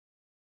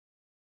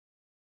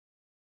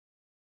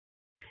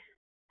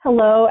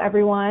Hello,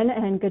 everyone,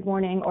 and good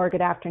morning or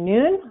good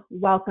afternoon.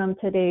 Welcome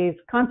to today's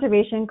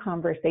Conservation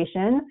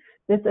Conversation.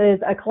 This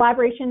is a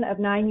collaboration of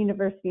 9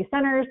 university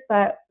centers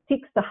that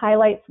seeks to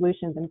highlight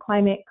solutions in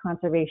climate,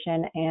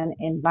 conservation, and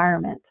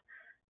environment.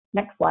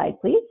 Next slide,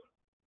 please.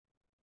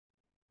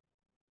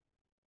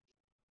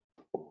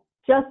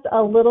 Just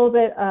a little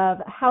bit of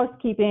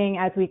housekeeping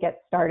as we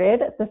get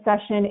started. The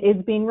session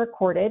is being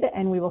recorded,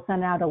 and we will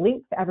send out a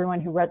link to everyone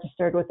who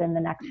registered within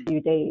the next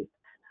few days.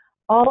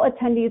 All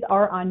attendees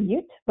are on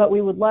mute, but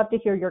we would love to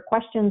hear your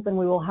questions, and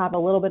we will have a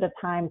little bit of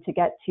time to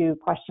get to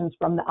questions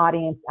from the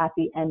audience at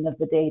the end of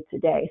the day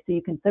today. So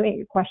you can submit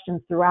your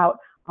questions throughout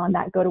on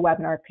that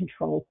GoToWebinar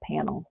controls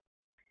panel.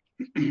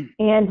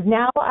 And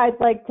now I'd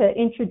like to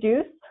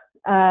introduce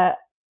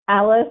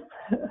Alice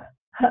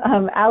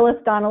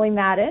Donnelly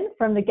Madden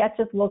from the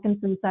Getchus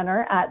Wilkinson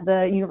Center at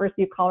the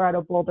University of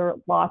Colorado Boulder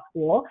Law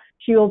School.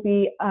 She will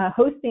be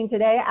hosting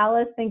today.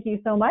 Alice, thank you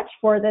so much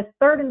for this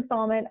third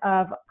installment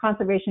of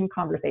Conservation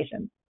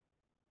Conversations.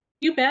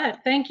 You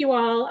bet. Thank you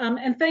all.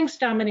 And thanks,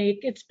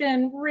 Dominique. It's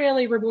been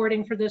really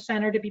rewarding for the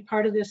center to be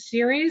part of this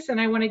series. And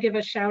I want to give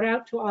a shout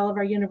out to all of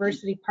our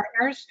university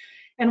partners.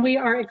 And we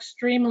are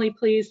extremely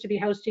pleased to be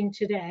hosting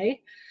today.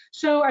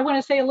 So I want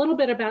to say a little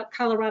bit about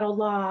Colorado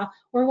Law.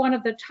 We're one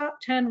of the top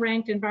 10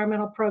 ranked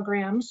environmental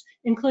programs,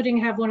 including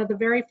have one of the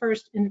very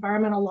first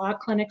environmental law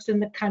clinics in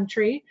the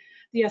country.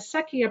 The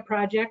Acequia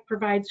Project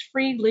provides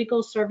free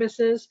legal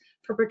services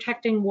for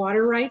protecting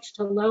water rights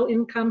to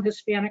low-income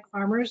Hispanic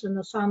farmers in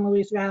the San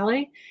Luis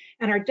Valley.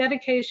 And our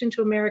dedication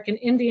to American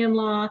Indian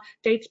law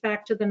dates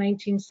back to the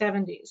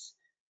 1970s.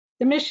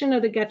 The mission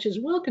of the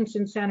Getchus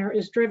Wilkinson Center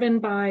is driven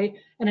by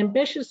an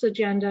ambitious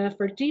agenda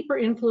for deeper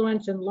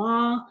influence in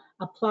law,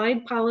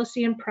 applied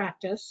policy and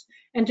practice,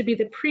 and to be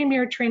the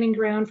premier training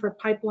ground for a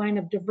pipeline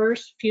of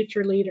diverse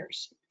future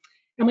leaders.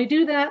 And we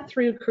do that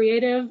through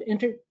creative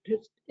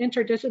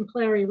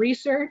interdisciplinary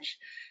research,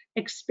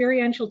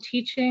 experiential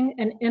teaching,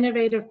 and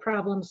innovative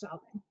problem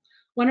solving.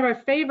 One of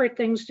our favorite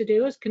things to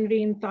do is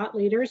convene thought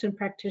leaders and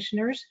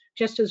practitioners,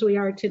 just as we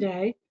are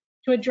today,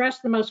 to address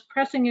the most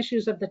pressing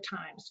issues of the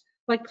times,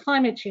 like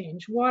climate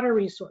change, water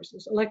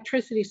resources,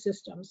 electricity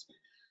systems,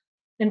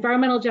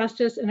 environmental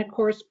justice, and of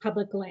course,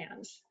 public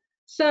lands.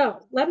 So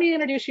let me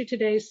introduce you to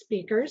today's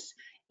speakers,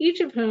 each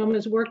of whom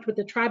has worked with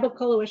the tribal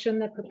coalition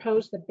that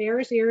proposed the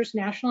Bears Ears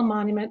National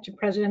Monument to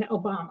President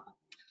Obama.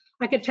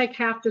 I could take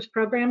half this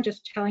program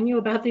just telling you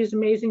about these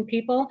amazing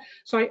people,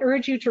 so I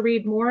urge you to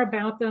read more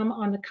about them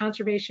on the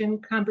Conservation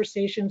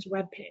Conversations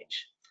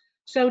webpage.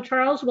 So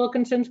Charles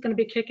Wilkinson's going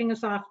to be kicking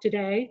us off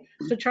today.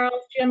 So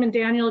Charles, Jim, and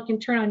Daniel can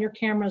turn on your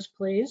cameras,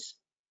 please.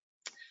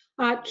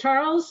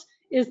 Charles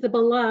is the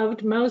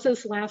beloved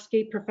Moses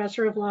Lasky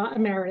Professor of Law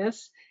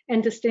Emeritus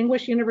and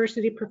Distinguished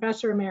University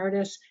Professor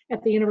Emeritus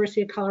at the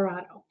University of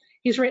Colorado.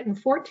 He's written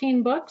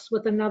 14 books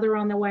with another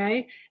on the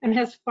way and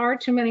has far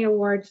too many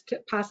awards to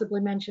possibly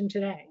mention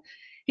today.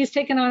 He's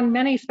taken on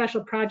many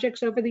special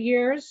projects over the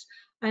years,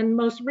 and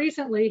most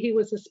recently, he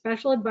was a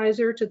special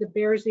advisor to the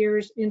Bears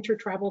Ears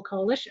Intertribal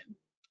Coalition.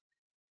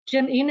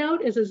 Jim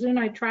Enote is a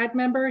Zuni tribe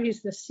member.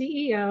 He's the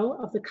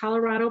CEO of the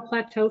Colorado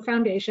Plateau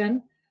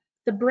Foundation.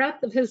 The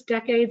breadth of his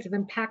decades of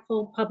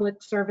impactful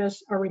public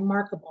service are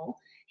remarkable.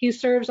 He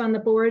serves on the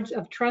boards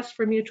of Trust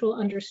for Mutual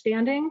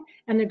Understanding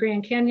and the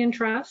Grand Canyon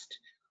Trust.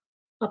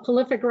 A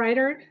prolific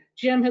writer,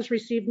 Jim has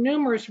received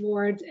numerous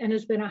awards and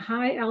has been a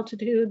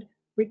high-altitude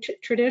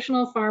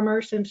traditional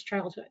farmer since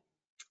childhood.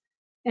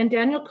 And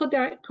Daniel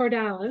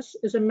Cordalis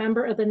is a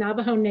member of the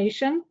Navajo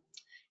Nation.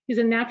 He's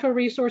a natural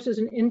resources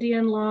and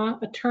Indian law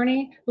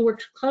attorney who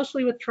works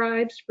closely with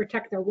tribes to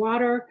protect their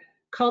water,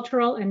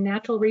 cultural, and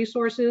natural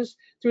resources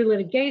through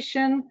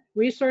litigation,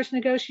 resource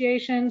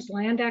negotiations,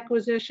 land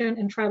acquisition,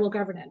 and tribal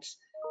governance.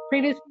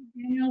 Previously,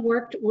 Daniel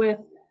worked with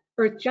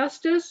Earth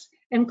Justice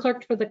and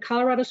clerked for the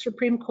Colorado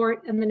Supreme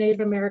Court and the Native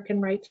American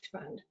Rights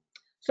Fund.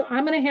 So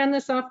I'm going to hand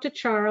this off to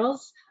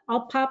Charles.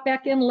 I'll pop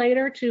back in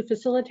later to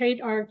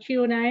facilitate our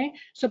Q&A,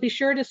 so be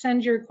sure to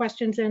send your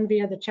questions in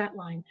via the chat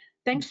line.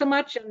 Thanks so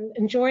much and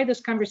enjoy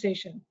this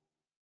conversation.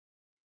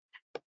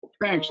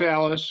 Thanks,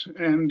 Alice,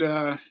 and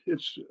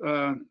it's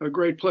a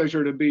great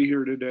pleasure to be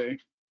here today.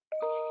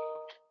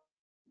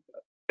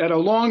 At a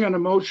long and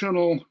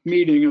emotional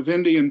meeting of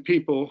Indian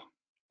people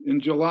in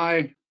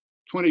July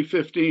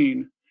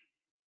 2015,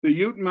 the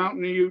Ute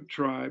Mountain Ute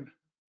Tribe,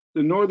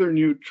 the Northern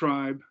Ute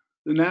Tribe,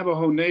 the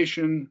Navajo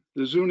Nation,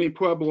 the Zuni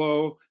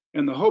Pueblo,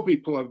 and the Hopi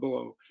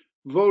Pueblo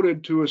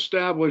voted to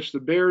establish the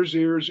Bears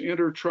Ears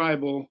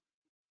Intertribal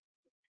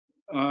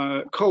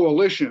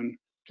Coalition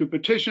to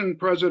petition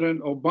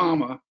President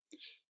Obama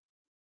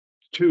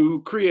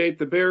to create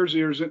the Bears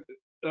Ears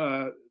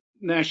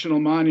National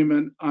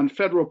Monument on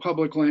federal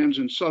public lands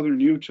in southern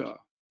Utah.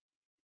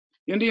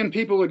 Indian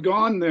people had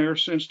gone there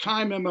since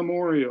time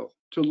immemorial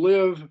to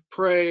live,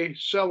 pray,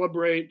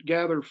 celebrate,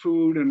 gather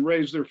food, and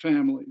raise their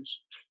families.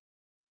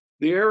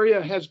 The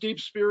area has deep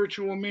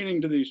spiritual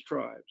meaning to these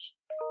tribes.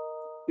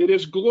 It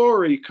is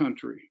glory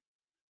country.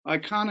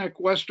 Iconic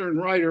Western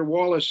writer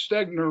Wallace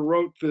Stegner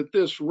wrote that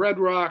this Red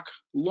Rock,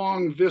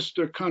 Long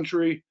Vista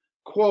country,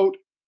 quote,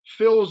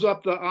 fills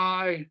up the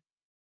eye,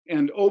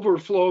 and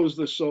overflows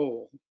the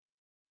soul.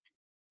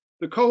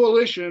 The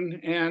coalition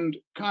and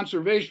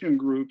conservation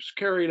groups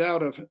carried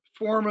out a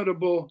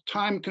formidable,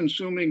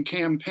 time-consuming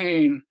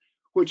campaign,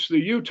 which the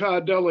Utah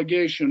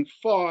delegation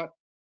fought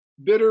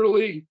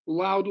bitterly,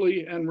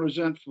 loudly, and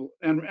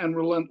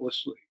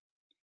relentlessly.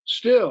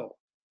 Still,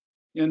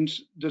 in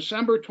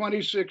December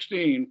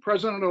 2016,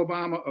 President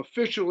Obama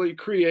officially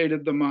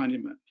created the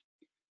monument.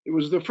 It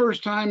was the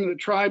first time that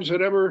tribes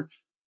had ever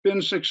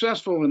been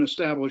successful in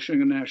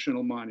establishing a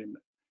national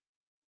monument.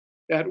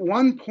 At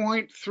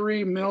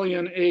 1.3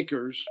 million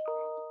acres,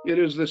 it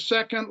is the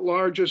second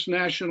largest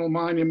national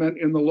monument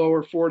in the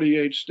lower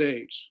 48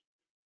 states.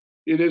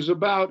 It is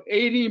about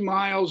 80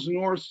 miles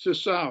north to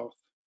south.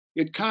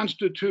 It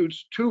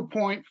constitutes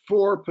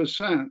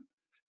 2.4%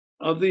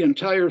 of the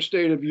entire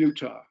state of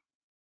Utah.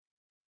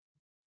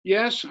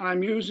 Yes,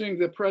 I'm using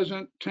the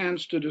present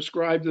tense to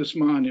describe this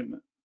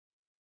monument.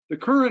 The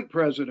current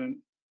president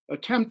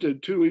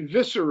attempted to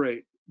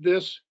eviscerate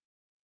this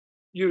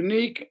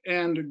unique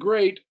and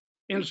great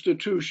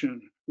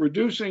institution,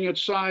 reducing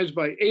its size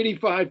by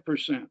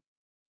 85%.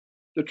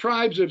 The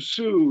tribes have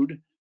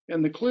sued,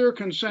 and the clear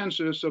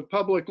consensus of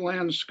public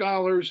land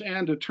scholars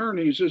and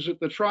attorneys is that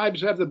the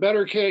tribes have the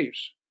better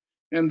case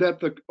and that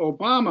the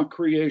Obama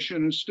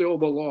creation is still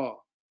the law.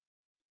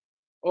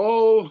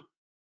 Oh,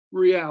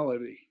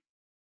 reality.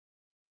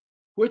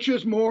 Which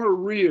is more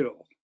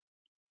real?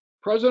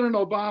 President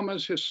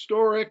Obama's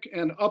historic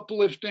and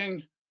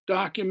uplifting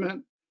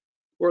document,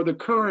 or the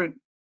current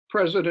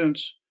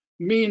president's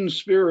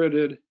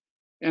mean-spirited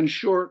and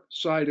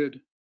short-sighted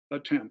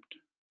attempt?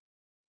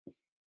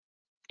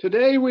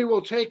 Today, we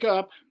will take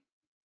up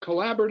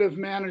collaborative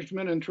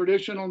management and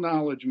traditional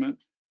knowledgement,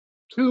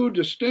 two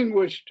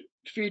distinguished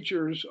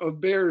features of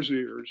Bears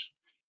Ears,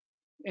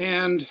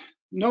 and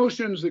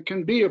notions that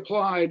can be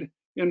applied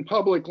in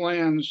public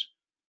lands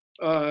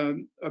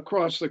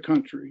across the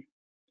country.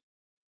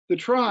 The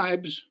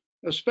tribes,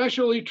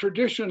 especially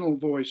traditional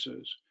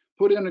voices,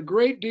 put in a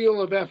great deal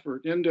of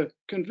effort into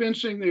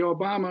convincing the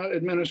Obama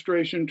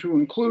administration to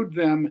include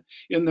them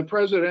in the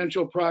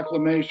presidential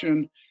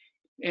proclamation,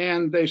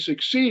 and they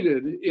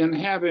succeeded in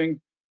having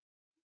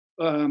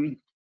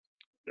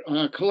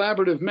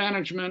collaborative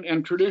management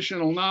and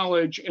traditional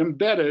knowledge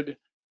embedded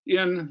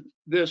in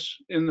the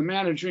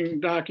managing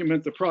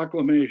document, the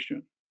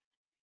proclamation.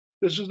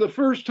 This is the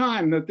first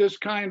time that this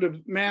kind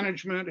of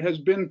management has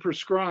been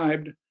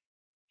prescribed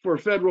for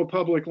federal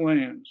public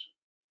lands.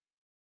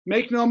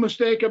 Make no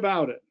mistake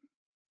about it.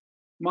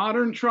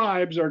 Modern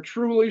tribes are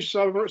truly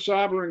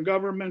sovereign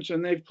governments,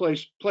 and they've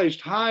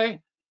placed high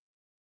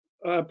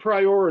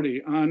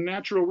priority on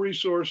natural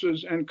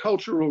resources and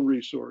cultural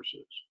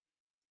resources.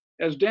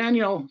 As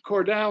Daniel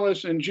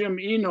Cordalis and Jim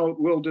Enote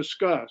will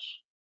discuss,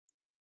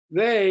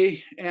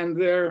 they and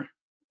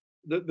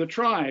the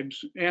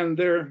tribes and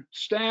their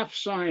staff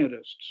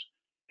scientists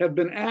have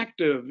been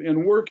active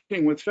in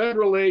working with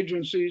federal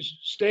agencies,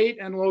 state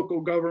and local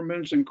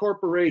governments, and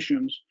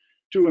corporations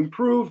to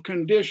improve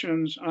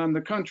conditions on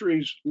the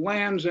country's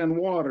lands and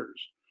waters,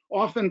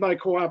 often by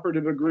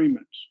cooperative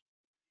agreements.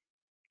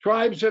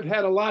 Tribes have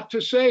had a lot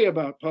to say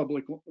about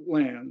public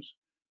lands,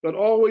 but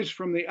always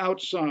from the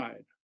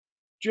outside.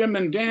 Jim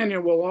and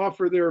Daniel will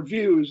offer their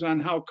views on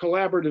how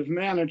collaborative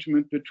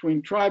management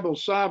between tribal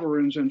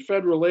sovereigns and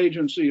federal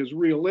agency is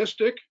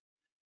realistic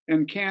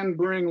and can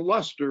bring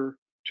luster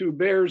to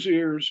Bears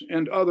Ears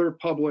and other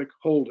public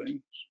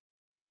holdings.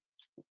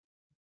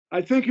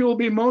 I think you will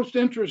be most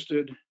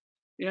interested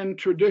in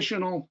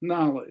traditional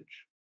knowledge.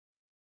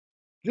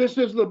 This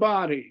is the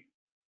body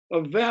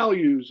of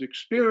values,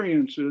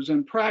 experiences,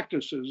 and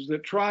practices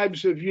that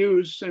tribes have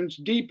used since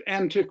deep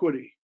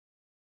antiquity.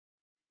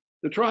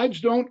 The tribes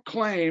don't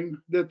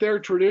claim that their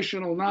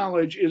traditional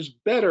knowledge is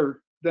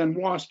better than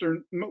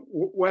Western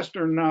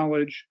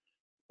knowledge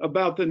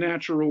about the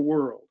natural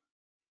world.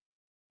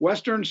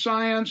 Western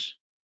science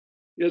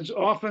is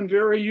often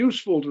very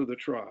useful to the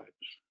tribes.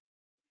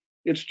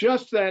 It's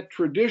just that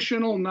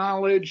traditional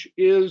knowledge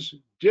is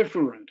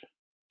different.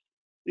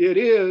 It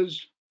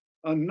is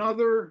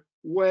another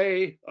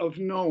way of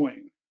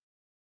knowing.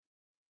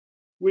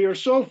 We are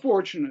so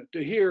fortunate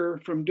to hear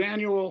from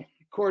Daniel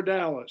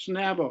Cordalis,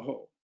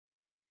 Navajo,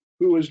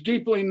 who is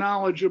deeply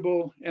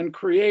knowledgeable and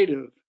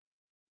creative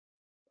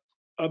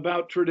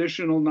about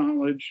traditional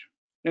knowledge,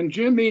 and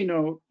Jim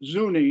Enote,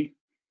 Zuni,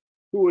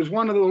 who is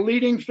one of the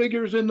leading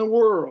figures in the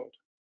world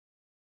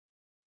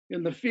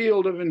in the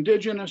field of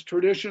indigenous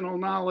traditional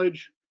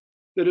knowledge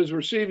that is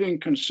receiving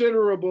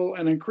considerable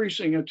and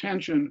increasing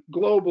attention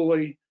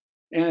globally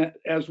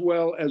as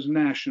well as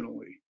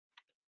nationally.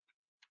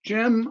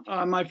 Jim,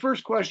 my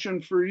first question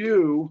for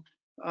you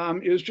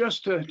is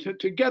just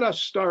to get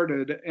us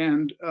started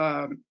and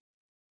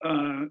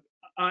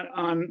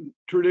on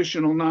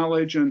traditional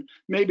knowledge, and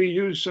maybe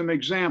use some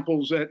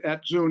examples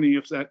at Zuni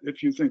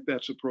if you think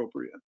that's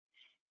appropriate.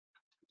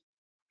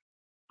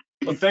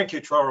 Well, thank you,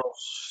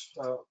 Charles.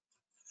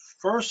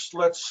 First,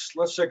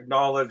 let's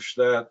acknowledge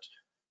that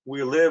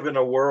we live in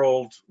a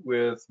world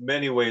with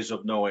many ways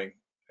of knowing,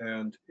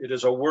 And it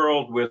is a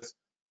world with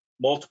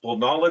multiple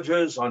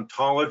knowledges,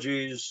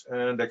 ontologies,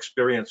 and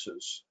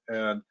experiences.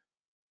 And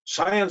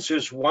science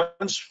is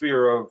one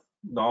sphere of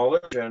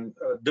knowledge and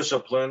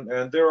discipline,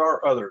 and there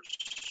are others.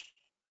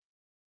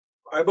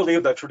 I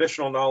believe that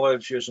traditional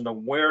knowledge is an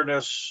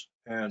awareness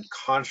and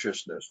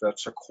consciousness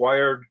that's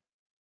acquired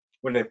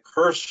when a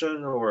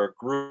person or a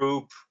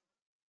group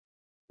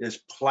is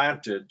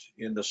planted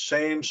in the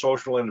same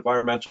social and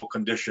environmental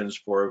conditions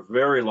for a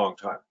very long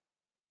time.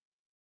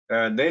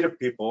 And native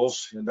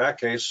peoples, in that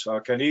case,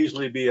 can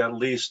easily be at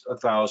least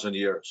 1,000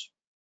 years.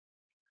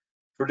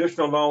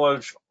 Traditional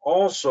knowledge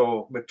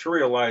also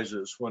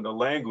materializes when a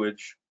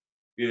language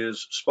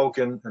is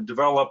spoken and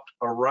developed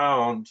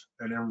around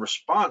and in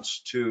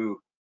response to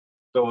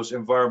those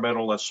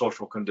environmental and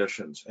social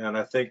conditions. And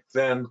I think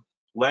then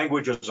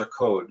language is a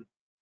code,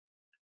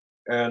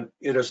 and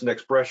it is an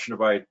expression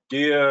of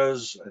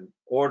ideas and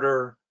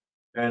order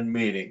and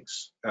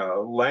meanings.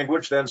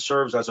 Language then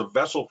serves as a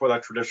vessel for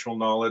that traditional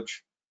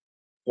knowledge,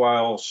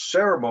 while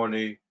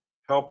ceremony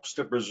helps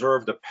to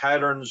preserve the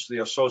patterns,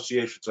 the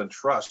associations, and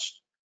trust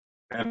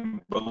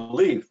and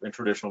belief in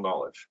traditional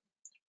knowledge.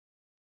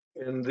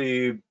 In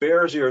the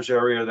Bears Ears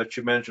area that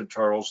you mentioned,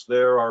 Charles,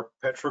 there are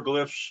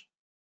petroglyph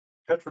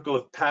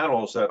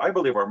panels that I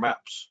believe are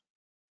maps,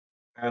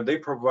 and they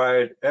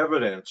provide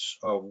evidence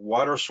of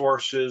water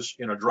sources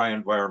in a dry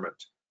environment,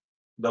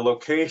 the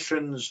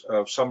locations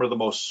of some of the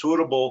most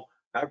suitable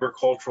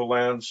agricultural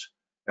lands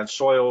and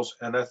soils,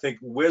 and I think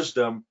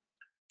wisdom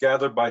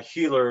gathered by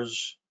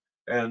healers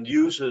and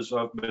uses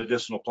of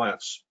medicinal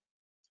plants.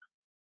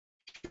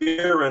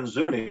 Here in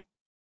Zuni,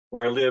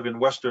 where I live in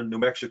western New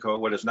Mexico,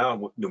 what is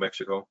now New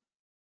Mexico,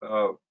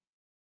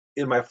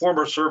 in my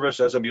former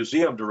service as a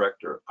museum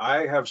director,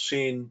 I have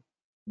seen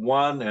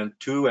 1,000 and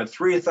 2,000 and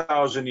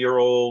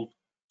 3,000-year-old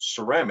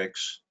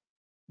ceramics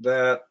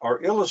that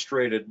are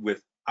illustrated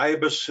with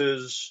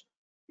ibises,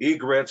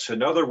 egrets,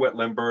 and other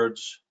wetland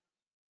birds,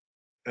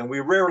 and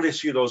we rarely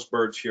see those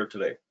birds here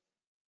today.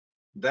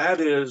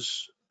 That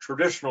is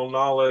traditional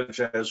knowledge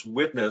as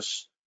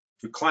witness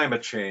to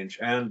climate change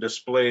and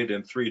displayed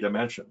in 3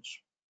 dimensions.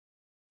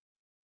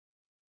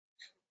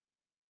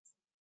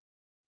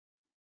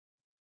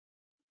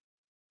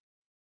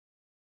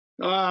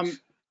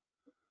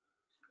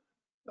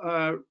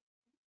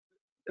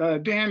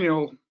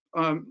 Daniel,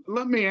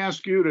 let me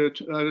ask you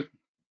to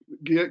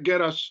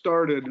get us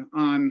started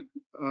on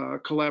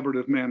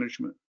collaborative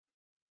management.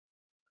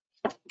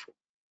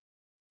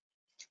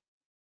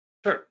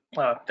 Sure.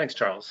 Thanks,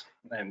 Charles.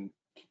 And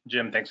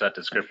Jim, thanks for that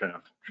description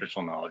of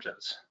traditional knowledge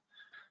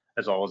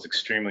as always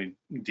extremely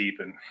deep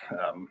and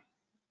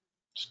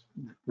just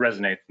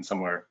resonates in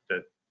somewhere that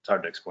it's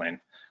hard to explain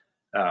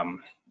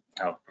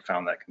how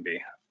profound that can be.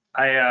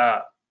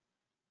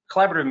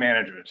 Collaborative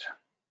management.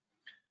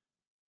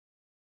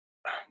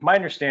 My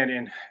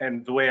understanding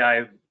and the way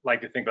I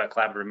like to think about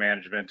collaborative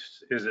management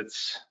is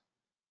it's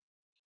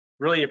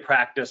really a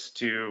practice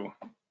to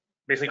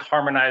basically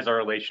harmonize our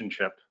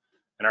relationship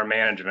and our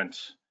management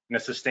in a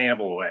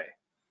sustainable way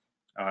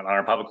on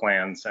our public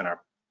lands and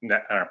our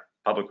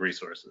public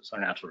resources, our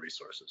natural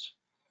resources.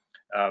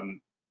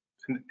 And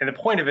the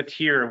point of it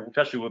here,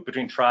 especially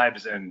between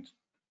tribes and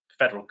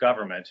federal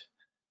government,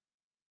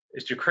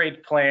 is to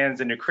create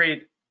plans and to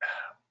create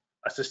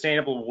a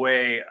sustainable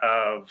way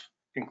of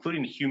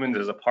including humans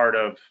as a part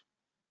of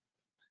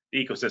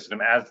the ecosystem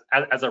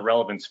as a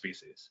relevant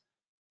species.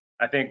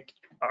 I think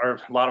a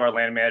lot of our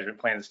land management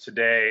plans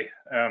today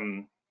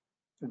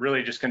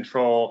really just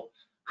control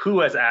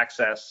who has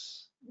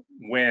access,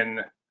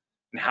 when,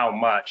 and how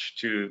much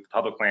to the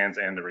public lands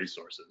and the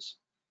resources.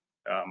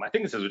 I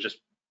think this is just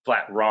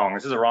flat wrong.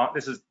 This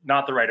is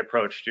not the right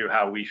approach to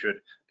how we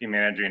should be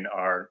managing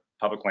our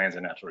public lands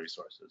and natural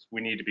resources.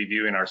 We need to be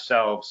viewing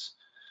ourselves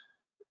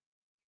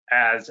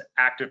as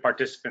active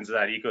participants of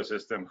that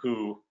ecosystem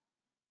whose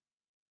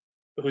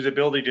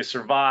ability to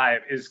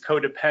survive is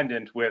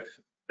codependent with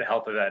the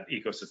health of that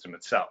ecosystem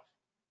itself.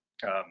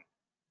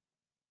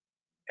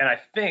 And I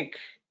think,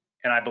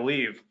 and I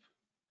believe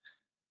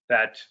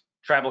that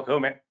tribal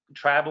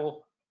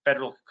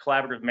federal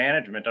collaborative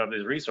management of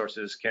these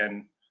resources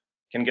can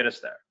get us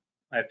there.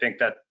 I think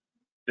that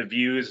the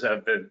views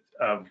of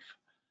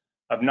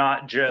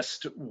not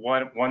just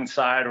one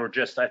side, or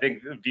just, I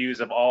think the views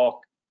of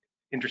all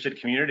interested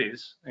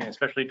communities, and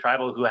especially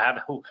tribal who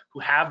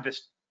have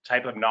this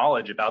type of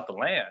knowledge about the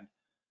land,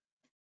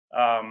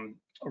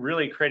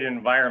 really create an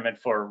environment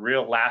for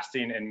real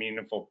lasting and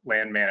meaningful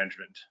land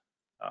management.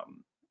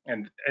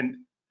 And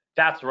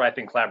that's where I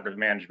think collaborative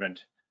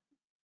management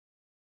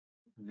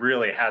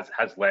really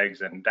has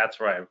legs, and that's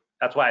why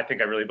I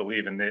think I really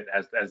believe in it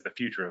as the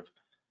future of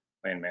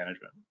land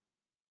management.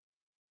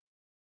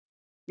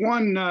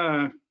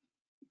 One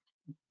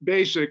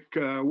basic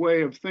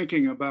way of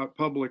thinking about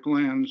public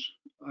lands,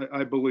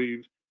 I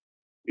believe,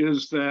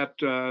 is that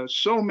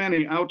so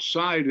many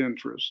outside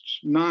interests,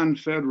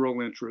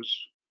 non-federal interests,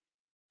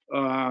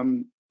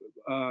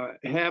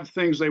 have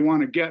things they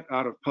want to get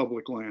out of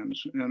public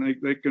lands, and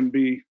they can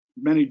be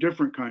many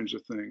different kinds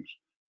of things.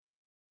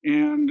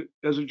 And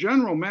as a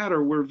general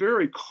matter, we're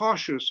very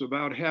cautious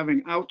about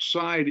having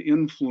outside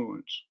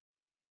influence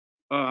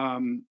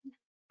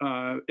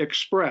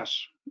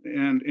express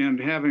and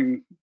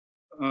having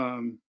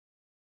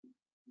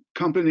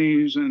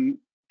companies and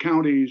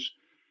counties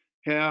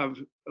have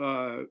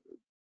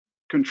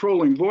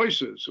controlling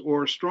voices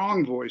or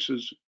strong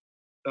voices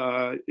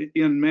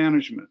in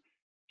management.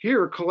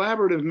 Here,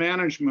 collaborative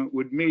management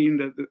would mean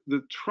that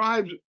the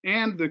tribes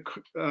and the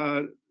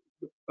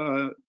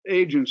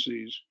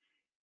agencies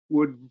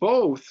would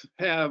both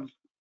have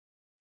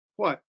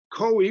what,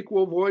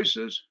 co-equal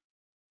voices?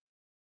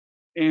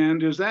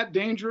 And is that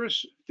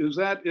dangerous? Is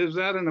that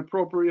an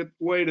appropriate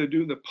way to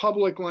do the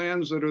public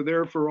lands that are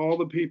there for all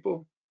the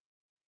people?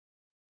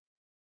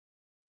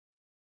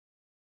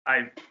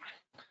 Of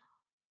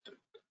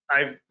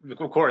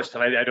course,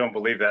 I don't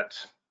believe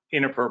that's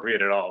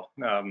inappropriate at all.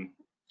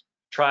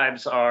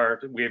 Tribes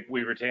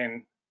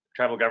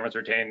tribal governments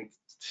retain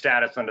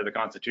status under the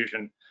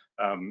Constitution.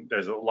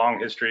 There's a long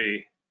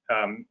history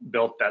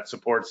built that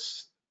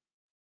supports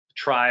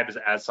tribes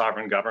as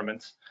sovereign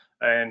governments.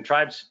 And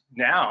tribes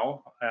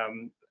now,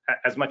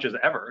 as much as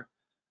ever,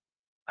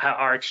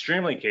 are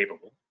extremely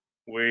capable.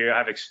 We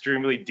have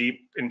extremely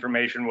deep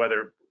information,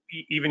 whether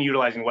even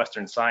utilizing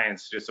Western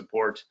science to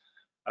support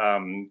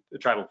the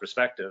tribal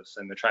perspectives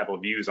and the tribal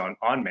views on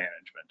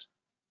management.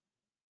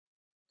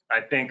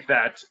 I think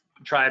that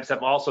tribes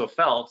have also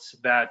felt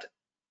that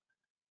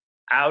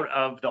out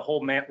of the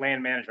whole land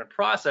management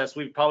process,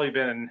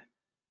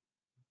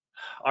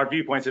 our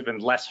viewpoints have been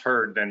less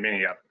heard than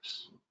many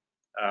others.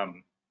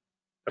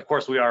 Of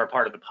course, we are a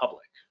part of the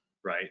public,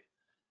 right?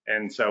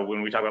 And so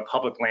when we talk about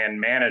public land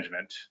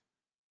management,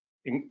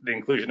 the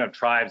inclusion of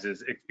tribes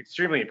is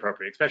extremely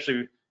appropriate,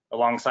 especially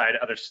alongside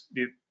others,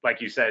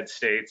 like you said,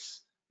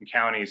 states and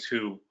counties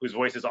whose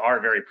voices are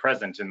very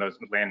present in those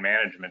land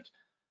management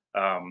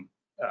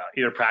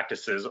either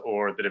practices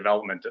or the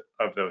development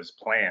of those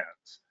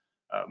plans.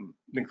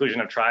 The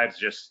inclusion of tribes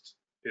just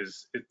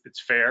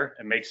it's fair,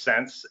 it makes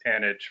sense,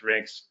 and it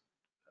makes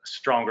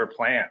stronger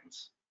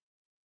plans.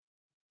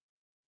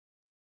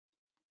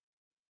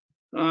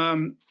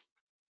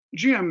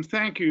 Jim,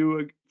 thank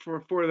you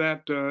for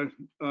that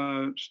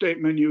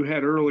statement you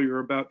had earlier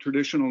about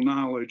traditional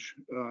knowledge.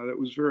 That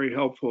was very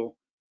helpful.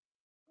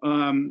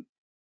 How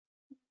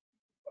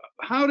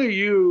do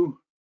you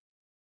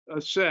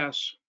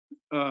assess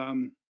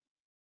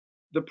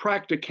the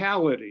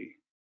practicality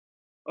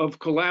of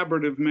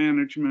collaborative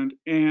management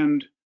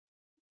and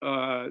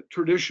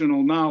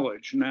traditional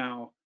knowledge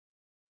now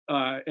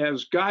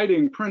as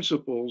guiding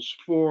principles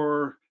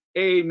for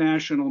a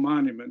national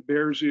monument?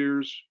 Bears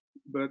Ears,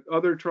 but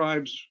other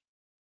tribes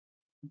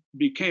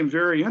became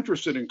very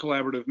interested in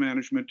collaborative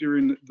management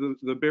during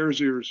the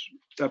Bears Ears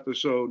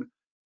episode.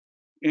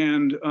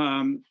 And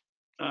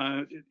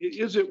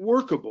is it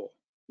workable?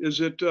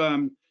 Is it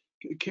can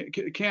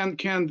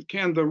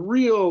the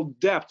real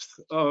depth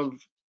of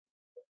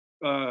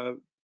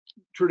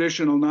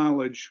traditional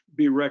knowledge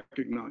be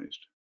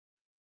recognized?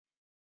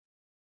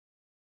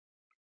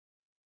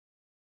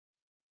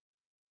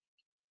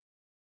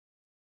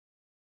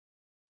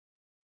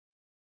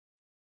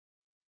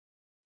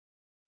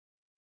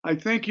 I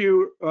think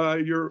your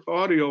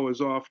audio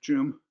is off,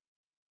 Jim.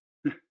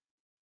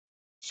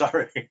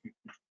 Sorry.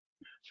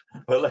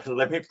 Well,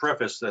 let me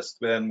preface this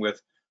then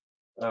with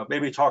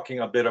maybe talking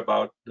a bit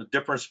about the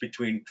difference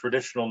between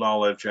traditional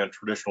knowledge and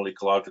traditional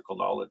ecological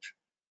knowledge.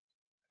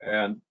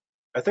 And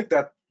I think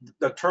that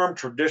the term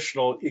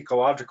traditional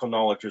ecological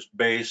knowledge is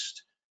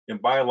based in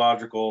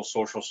biological,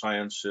 social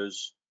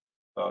sciences,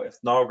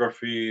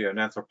 ethnography, and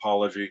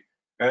anthropology,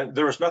 and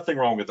there is nothing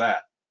wrong with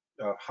that.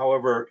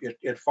 However,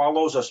 it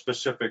follows a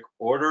specific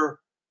order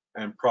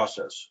and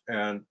process.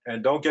 And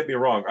don't get me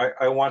wrong,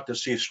 I want to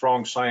see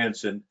strong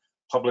science in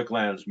public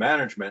lands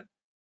management,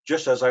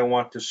 just as I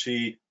want to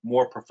see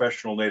more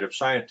professional native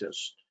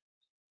scientists.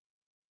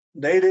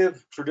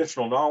 Native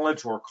traditional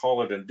knowledge, or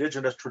call it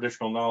indigenous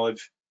traditional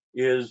knowledge,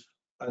 is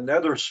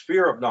another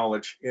sphere of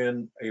knowledge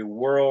in a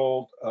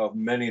world of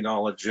many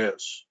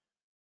knowledges.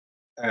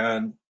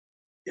 And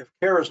if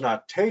care is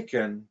not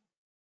taken,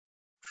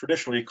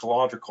 traditional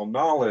ecological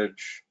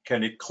knowledge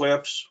can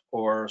eclipse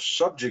or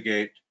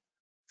subjugate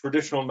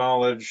traditional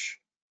knowledge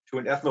to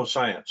an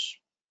ethnoscience.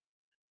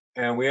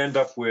 And we end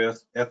up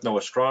with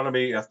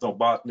ethnoastronomy,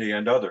 ethnobotany,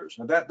 and others.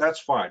 And that's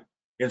fine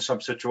in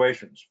some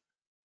situations,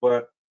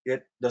 but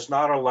it does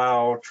not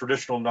allow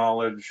traditional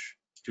knowledge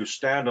to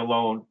stand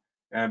alone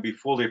and be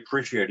fully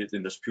appreciated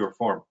in this pure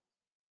form.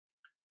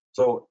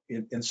 So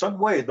in some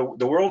way, the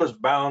world is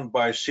bound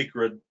by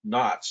secret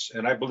knots.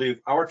 And I believe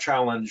our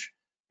challenge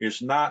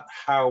is not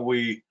how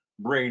we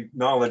bring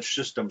knowledge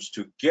systems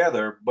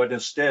together, but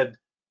instead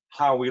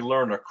how we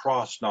learn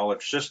across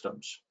knowledge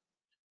systems.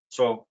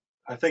 So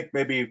I think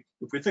maybe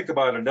if we think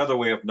about another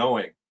way of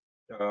knowing,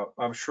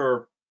 I'm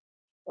sure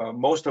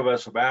most of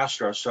us have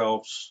asked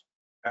ourselves,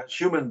 as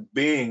human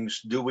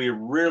beings, do we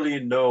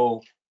really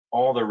know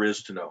all there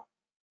is to know?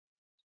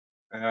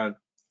 And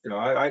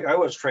I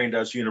was trained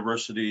as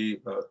university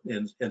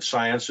in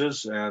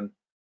sciences, and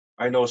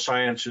I know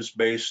science is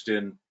based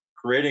in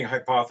creating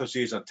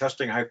hypotheses and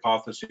testing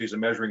hypotheses and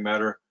measuring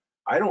matter.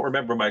 I don't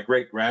remember my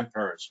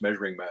great-grandparents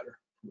measuring matter,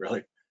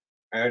 really.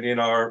 And in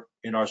our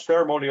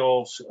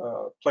ceremonial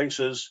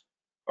places,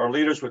 our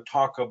leaders would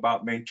talk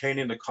about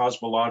maintaining the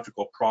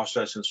cosmological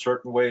process in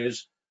certain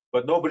ways,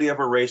 but nobody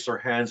ever raised their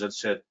hands and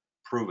said,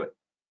 prove it.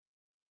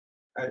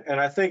 And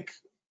I think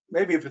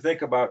maybe if you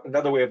think about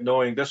another way of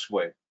knowing this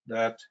way,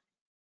 that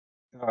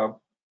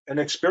an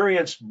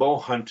experienced bow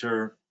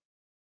hunter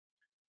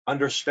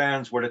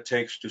understands what it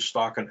takes to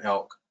stalk an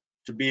elk,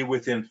 to be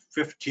within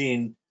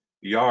 15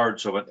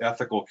 yards of an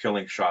ethical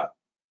killing shot.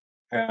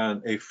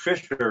 And a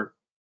fisher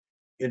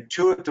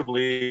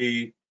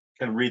intuitively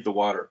can read the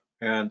water.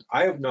 And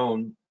I have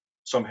known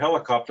some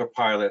helicopter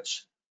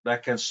pilots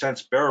that can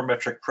sense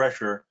barometric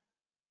pressure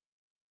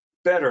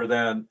better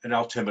than an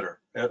altimeter,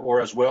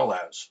 or as well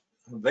as.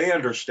 They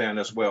understand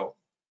as well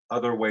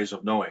other ways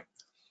of knowing.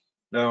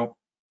 Now,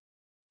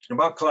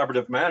 about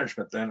collaborative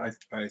management, then,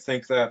 I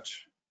think that,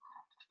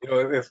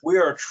 if we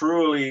are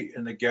truly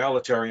an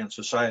egalitarian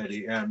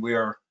society and we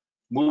are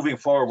moving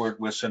forward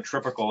with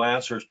centrifugal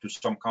answers to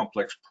some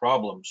complex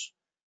problems,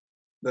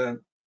 then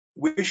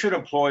we should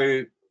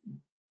employ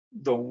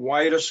the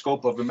widest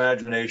scope of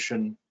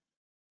imagination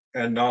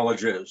and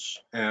knowledge is.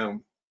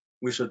 And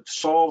we should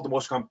solve the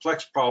most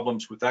complex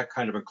problems with that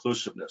kind of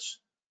inclusiveness.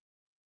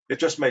 It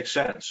just makes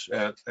sense,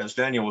 as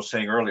Daniel was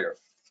saying earlier.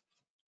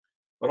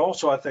 But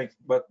also, I think,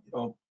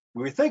 when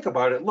we think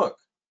about it, look,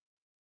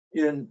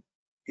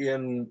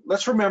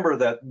 let's remember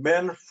that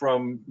men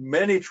from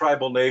many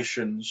tribal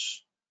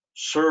nations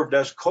served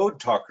as code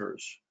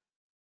talkers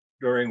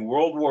during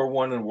World War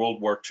I and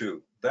World War II.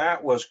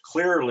 That was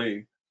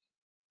clearly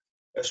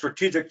a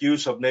strategic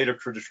use of native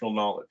traditional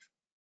knowledge.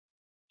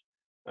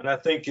 And I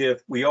think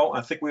we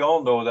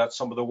all know that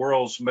some of the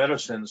world's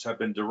medicines have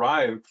been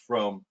derived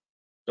from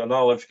the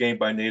knowledge gained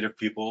by native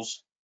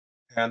peoples,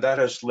 and that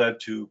has led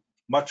to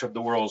much of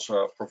the world's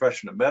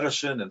profession of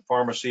medicine and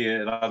pharmacy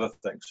and other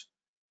things.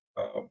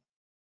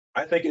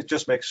 I think it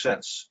just makes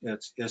sense.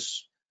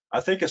 I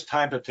think it's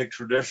time to take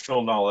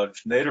traditional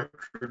knowledge, native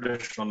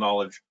traditional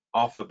knowledge,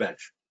 off the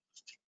bench.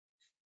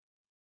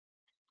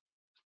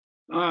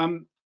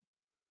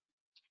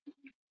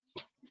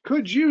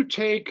 Could you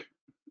take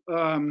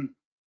an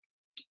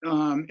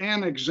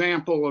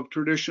example of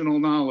traditional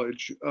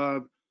knowledge,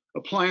 a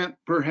plant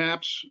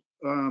perhaps?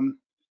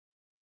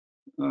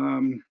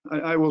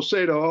 I will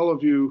say to all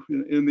of you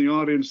in the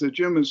audience that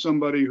Jim is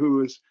somebody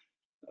who is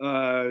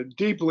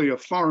deeply a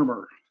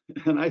farmer,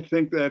 and I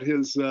think that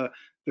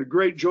the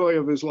great joy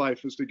of his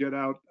life is to get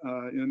out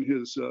in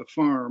his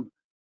farm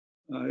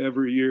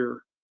every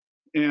year.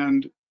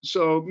 And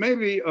so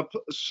maybe a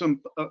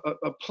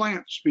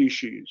plant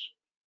species.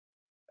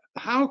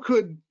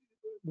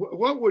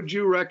 What would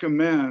you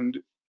recommend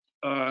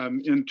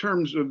in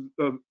terms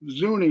of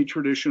Zuni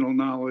traditional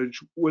knowledge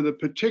with a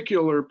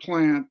particular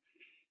plant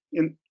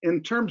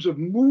in terms of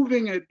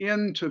moving it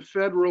into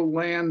federal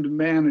land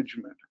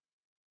management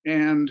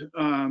and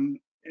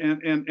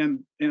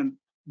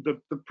the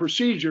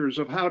procedures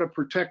of how to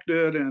protect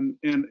it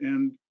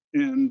and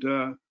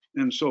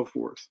so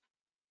forth?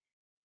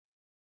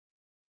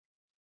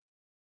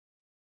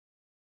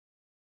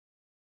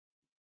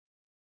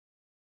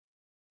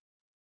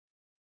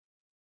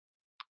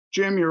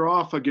 Jim, you're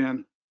off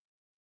again.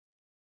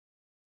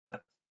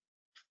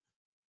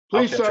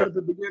 Please start at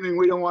the beginning.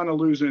 We don't want to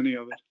lose any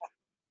of it.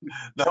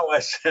 No, I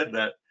said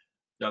that.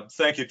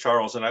 Thank you,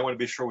 Charles. And I want to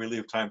be sure we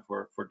leave time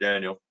for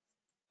Daniel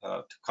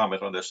to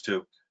comment on this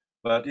too.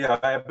 But yeah,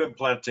 I have been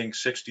planting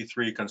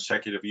 63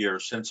 consecutive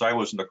years. Since I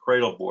was in the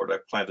cradle board, I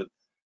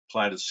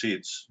planted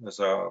seeds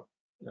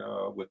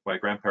with my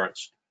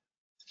grandparents.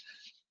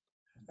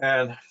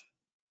 And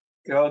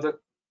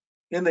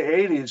in the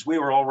 80s, we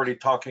were already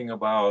talking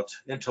about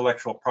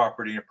intellectual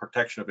property and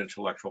protection of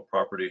intellectual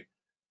property.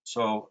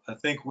 So I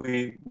think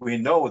we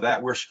know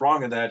that we're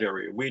strong in that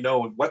area. We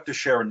know what to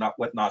share and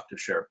what not to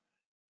share.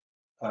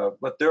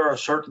 But there are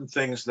certain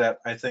things that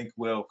I think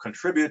will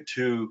contribute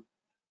to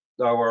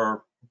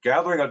our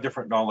gathering of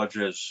different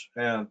knowledges.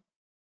 And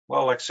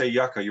well, like say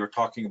yucca, you're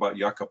talking about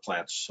yucca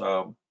plants.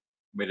 I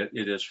mean,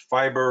 it is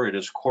fiber, it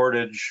is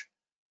cordage,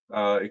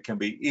 it can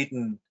be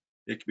eaten,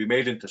 it can be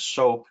made into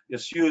soap.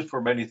 It's used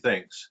for many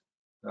things.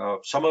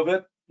 Some of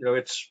it,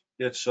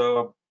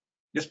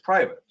 it's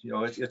private.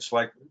 It's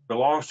like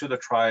belongs to the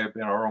tribe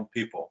and our own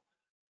people.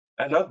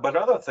 But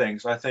other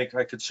things, I think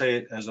I could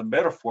say as a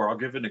metaphor. I'll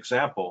give you an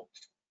example.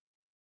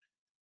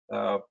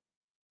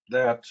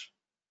 That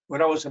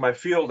when I was in my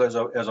field as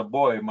a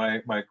boy,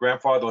 my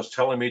grandfather was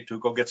telling me to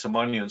go get some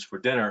onions for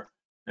dinner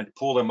and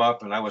pull them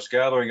up, and I was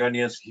gathering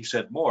onions. He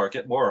said,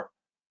 get more.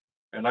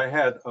 And I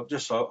had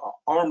just an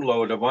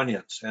armload of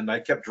onions, and I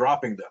kept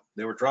dropping them.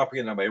 They were dropping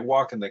in on my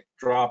walk, and they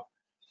dropped.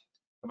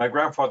 And my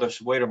grandfather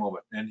said, wait a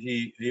moment. And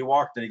he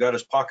walked and he got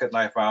his pocket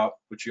knife out,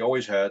 which he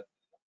always had.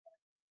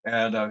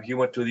 And he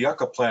went to the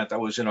yucca plant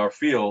that was in our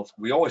field.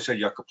 We always had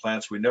yucca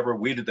plants. We never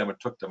weeded them and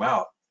took them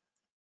out.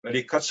 But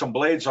he cut some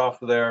blades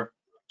off of there,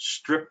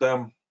 stripped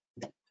them,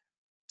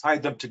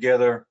 tied them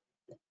together,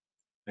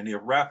 and he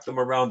wrapped them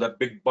around that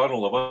big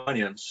bundle of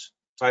onions,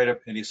 tied up,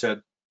 and he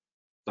said,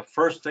 the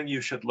first thing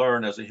you should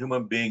learn as a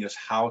human being is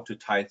how to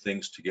tie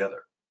things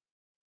together.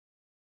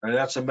 And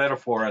that's a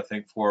metaphor, I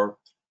think, for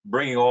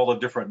bringing all the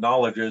different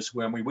knowledges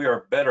when we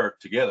are better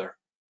together.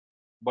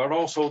 But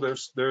also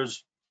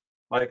there's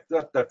like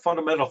that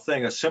fundamental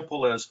thing, as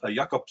simple as a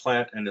yucca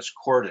plant and its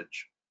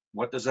cordage.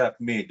 What does that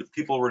mean? Do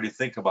people really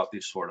think about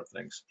these sort of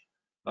things?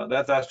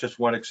 That's just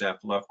one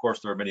example. Now, of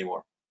course, there are many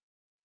more.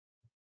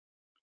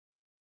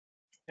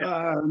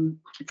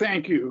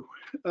 Thank you.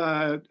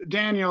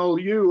 Daniel,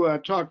 you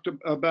talked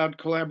about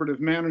collaborative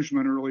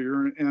management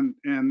earlier, and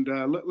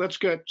let's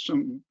get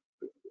some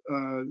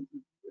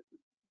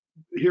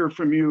hear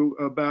from you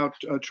about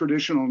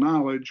traditional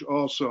knowledge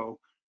also.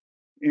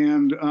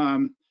 And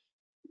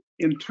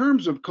in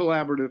terms of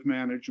collaborative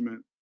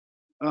management,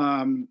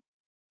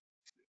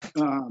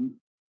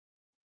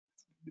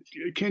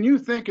 can you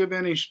think of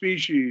any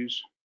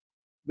species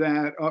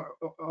that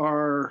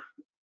are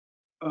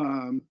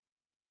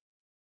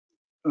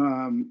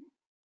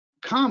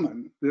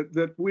common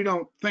that we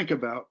don't think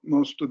about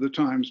most of the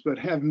times, but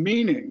have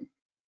meaning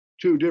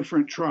to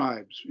different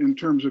tribes in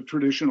terms of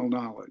traditional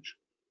knowledge?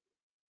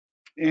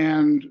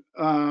 And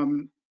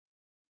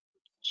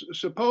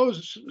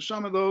suppose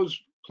some of those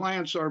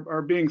plants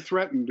are being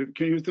threatened.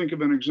 Can you think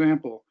of an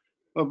example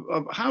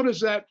of how does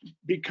that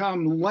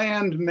become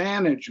land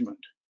management?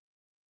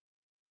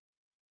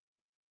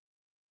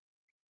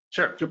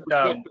 Sure.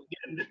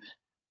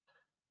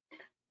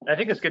 I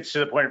think this gets to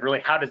the point of really,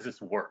 how does this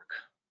work,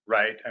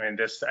 right? I mean,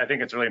 I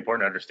think it's really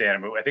important to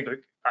understand. But I think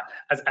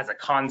as a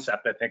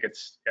concept, I think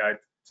it's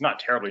not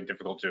terribly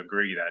difficult to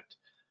agree that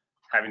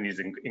having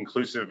these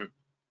inclusive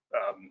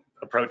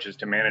approaches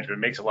to management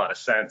makes a lot of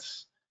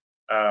sense.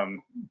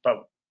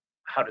 But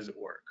how does it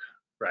work,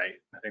 right?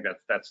 I think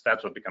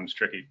that's what becomes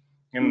tricky.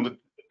 And with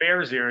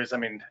Bears Ears, I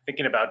mean,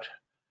 thinking about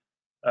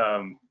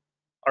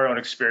our own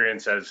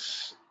experience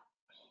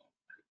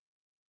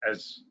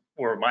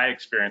or my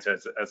experience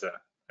as a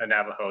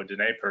Navajo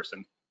Dene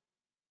person,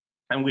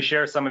 and we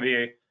share some of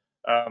the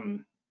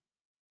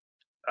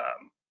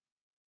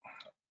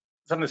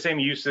same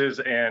uses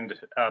and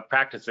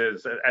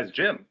practices as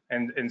Jim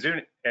and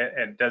Zuni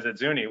and does at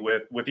Zuni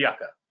with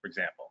yucca, for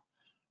example,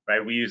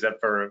 right? We use that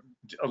for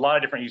a lot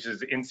of different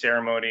uses in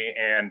ceremony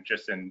and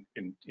just in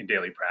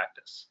daily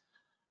practice.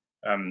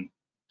 And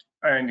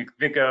you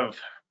think of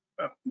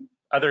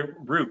other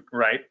root,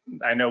 right?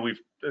 I know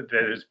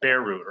there's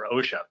bear root or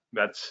osha.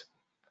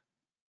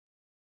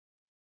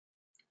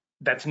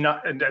 That's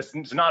not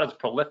as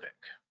prolific,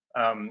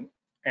 and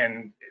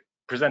it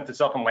presents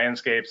itself in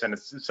landscapes, and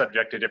it's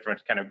subject to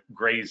different kind of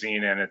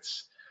grazing, and it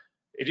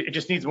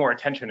just needs more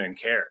attention and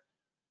care.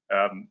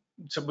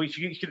 So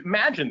you can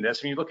imagine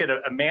this when you look at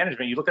a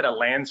management, you look at a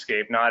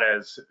landscape not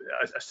as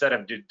a set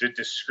of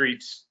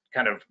discrete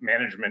kind of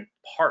management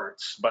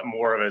parts, but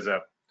more of as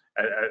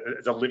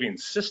a living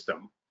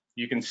system.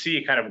 You can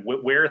see kind of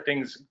where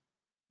things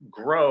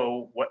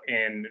grow,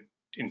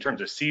 in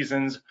terms of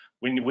seasons,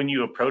 when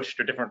you approach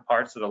to different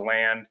parts of the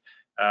land,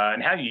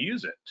 and how you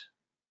use it,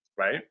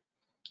 right?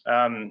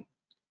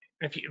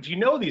 If you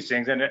know these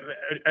things, and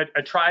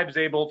a tribe's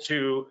able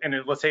to, and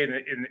let's say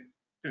in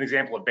an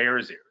example of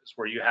Bears Ears,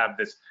 where you have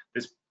this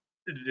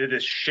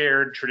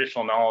shared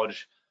traditional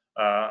knowledge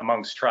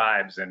amongst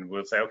tribes, and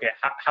we'll say, okay,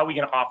 how are we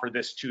going to offer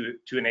this to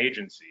an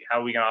agency? How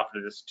are we going to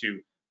offer this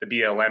to the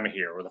BLM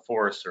here or the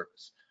Forest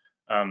Service?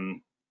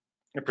 And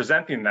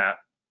presenting that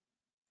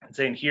and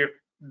saying here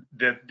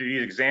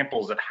these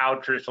examples of how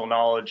traditional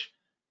knowledge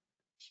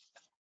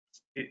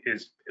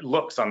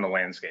looks on the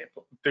landscape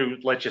through,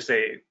 let's just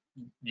say,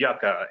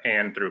 yucca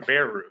and through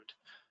bear root.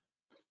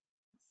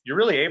 You're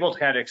really able to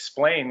kind of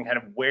explain kind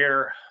of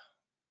where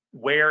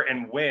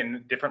and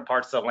when different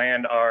parts of the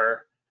land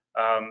are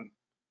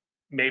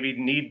maybe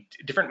need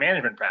different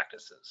management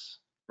practices,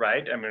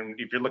 right? I mean,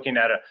 if you're looking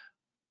at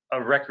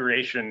a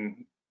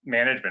recreation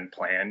management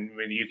plan, I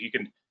mean, you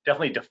can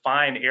definitely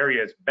define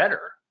areas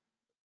better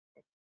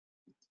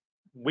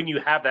when you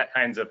have that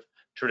kinds of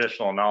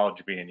traditional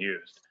knowledge being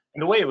used.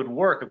 And the way it would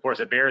work, of course,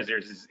 at Bears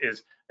Ears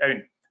is I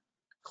mean,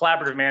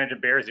 collaborative management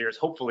at Bears Ears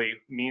hopefully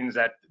means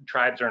that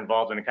tribes are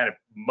involved in kind of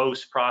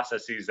most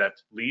processes that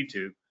lead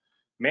to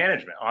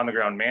management, on the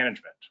ground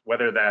management,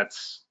 whether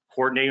that's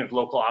coordinating with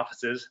local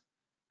offices,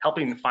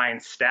 helping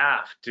find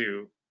staff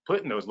to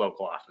put in those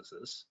local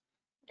offices.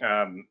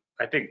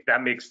 I think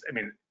that makes, I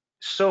mean,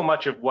 so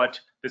much of what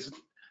this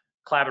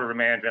collaborative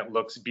management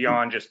looks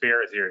beyond just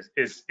Bears Ears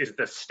is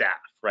the staff,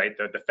 right?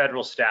 The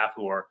federal staff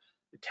who are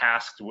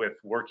tasked with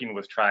working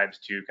with tribes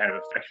to kind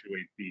of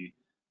effectuate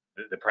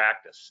the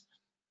practice.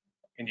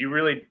 And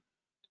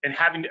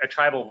having a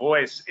tribal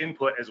voice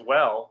input as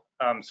well,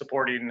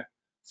 supporting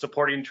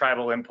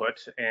tribal input,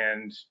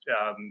 and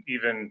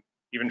even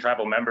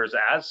tribal members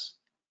as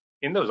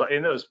in those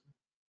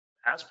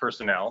as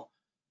personnel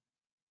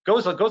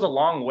goes a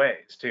long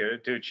ways to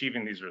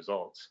achieving these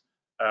results.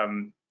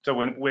 So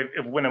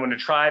when a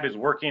tribe is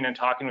working and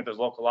talking with those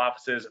local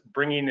offices,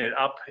 bringing it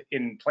up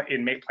in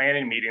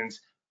planning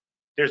meetings,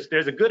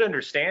 there's a good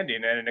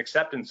understanding and an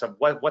acceptance of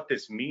what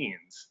this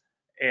means,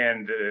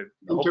 and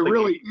to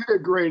really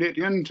integrate it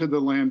into the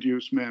land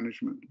use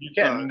management. You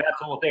can. That's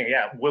the whole thing.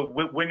 Yeah.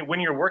 When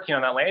you're working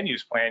on that land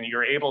use plan,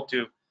 you're able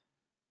to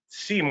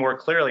see more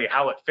clearly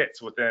how it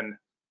fits within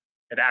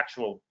an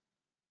actual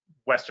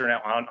Western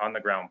on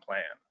the ground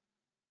plan.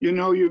 You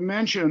know, you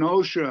mentioned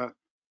OSHA,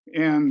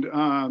 and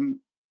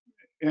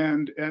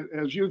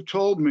as you've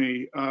told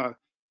me,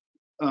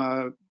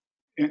 and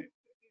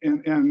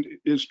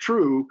is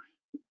true,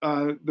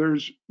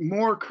 there's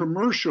more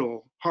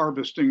commercial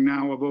harvesting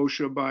now of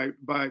OSHA by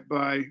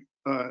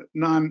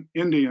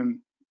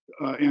non-Indian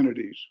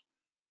entities.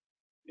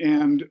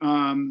 And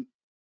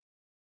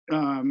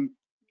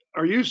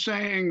are you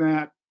saying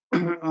that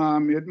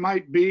it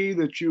might be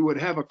that you would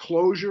have a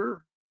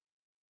closure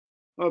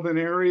of an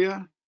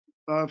area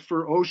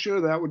for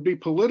OSHA? That would be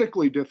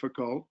politically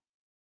difficult.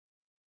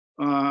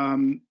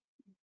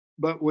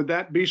 But would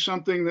that be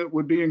something that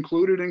would be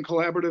included in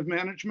collaborative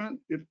management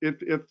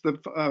if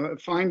the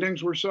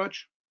findings were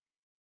such?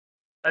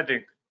 I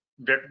think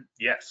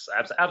yes,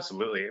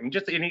 absolutely. I mean,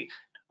 just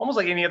almost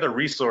like any other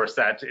resource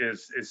that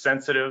is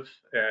sensitive,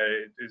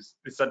 is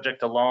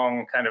subject to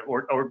long kind of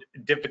or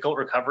difficult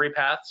recovery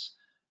paths.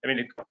 I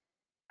mean,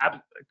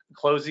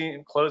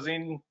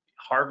 closing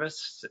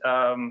harvest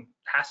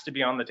has to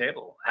be on the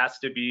table, has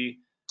to be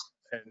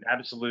an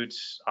absolute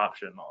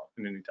option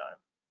in any time.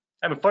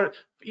 I mean, for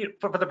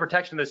the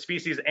protection of the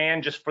species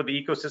and just for the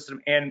ecosystem,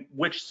 and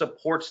which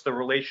supports the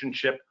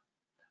relationship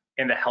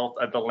and the health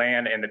of the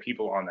land and the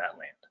people on that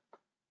land.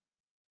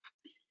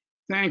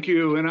 Thank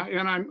you, and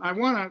I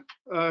want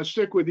to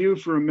stick with you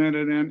for a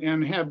minute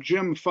and have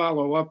Jim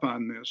follow up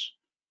on this.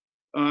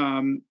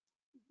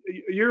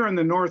 You're in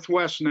the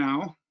Northwest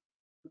now,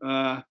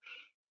 a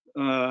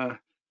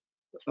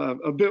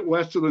bit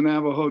west of the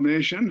Navajo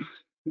Nation,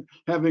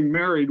 having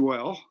married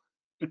well.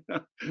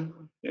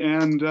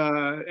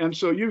 And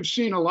so you've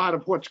seen a lot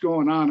of what's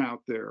going on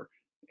out there.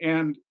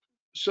 And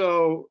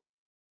so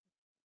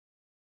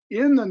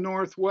in the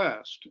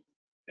Northwest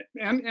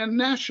and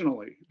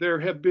nationally, there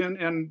have been,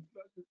 and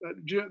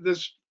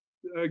this,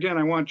 again,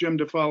 I want Jim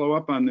to follow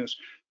up on this.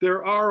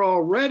 There are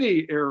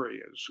already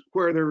areas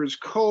where there is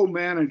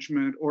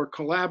co-management or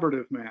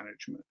collaborative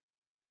management.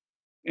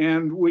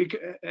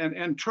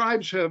 And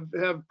tribes have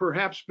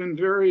perhaps been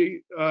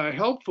very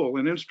helpful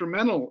and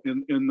instrumental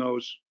in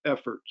those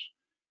efforts.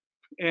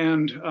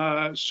 And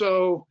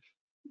so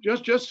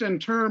just in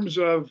terms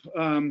of,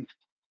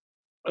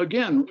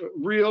 again,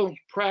 real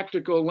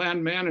practical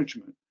land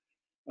management,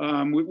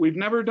 we've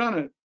never done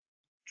it.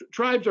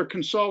 Tribes are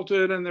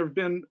consulted and there have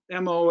been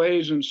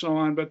MOAs and so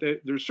on, but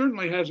there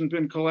certainly hasn't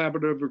been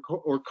collaborative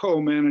or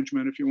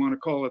co-management, if you want to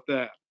call it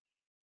that.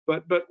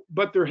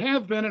 But there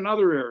have been in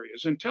other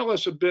areas. And tell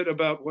us a bit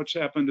about what's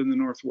happened in the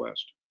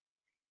Northwest.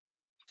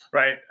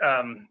 Right.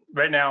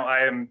 Right now,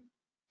 I'm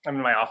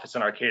in my office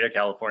in Arcata,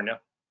 California,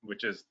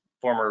 which is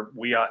former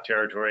Wiyot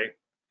territory,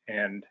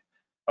 and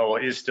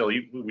is still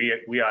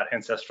Wiyot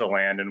ancestral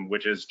land, and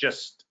which is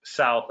just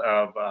south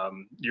of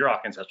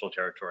Yurok ancestral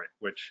territory,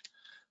 which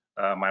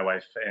my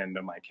wife and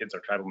my kids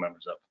are tribal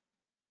members of.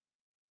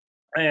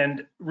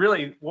 And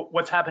really,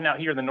 what's happened out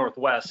here in the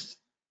Northwest,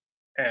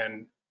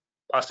 and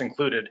us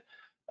included,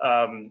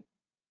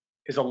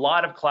 is a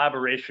lot of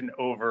collaboration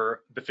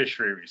over the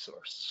fishery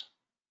resource.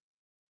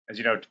 As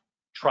you know,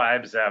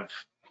 tribes have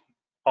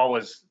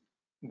always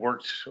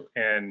worked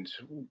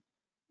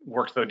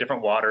the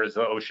different waters,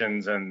 the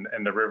oceans and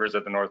the rivers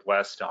of the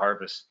Northwest to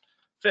harvest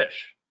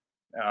fish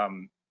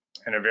in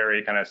a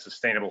very kind of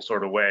sustainable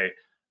sort of way.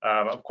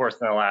 Of course,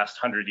 in the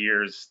last 100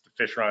 years, the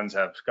fish runs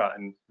have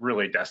gotten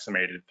really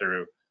decimated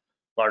through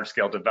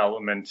large-scale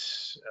development,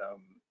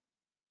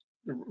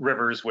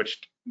 rivers which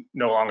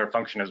no longer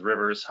function as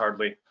rivers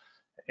hardly,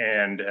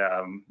 and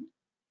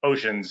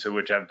oceans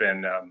which have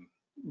been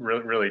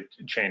really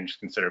changed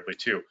considerably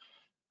too.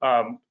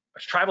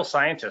 Tribal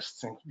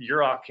scientists,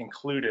 Yurok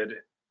included,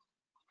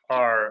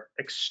 are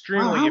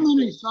extremely. How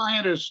many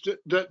scientists do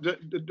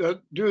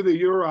the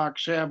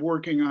Yuroks have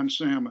working on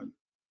salmon?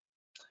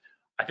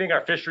 I think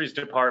our fisheries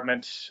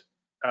department,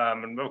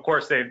 and of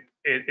course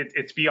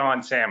it's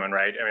beyond salmon,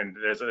 right? I mean,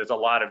 there's a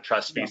lot of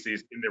trust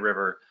species in the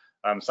river.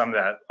 Some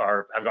that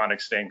have gone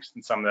extinct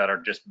and some that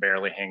are just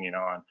barely hanging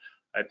on.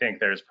 I think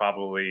there's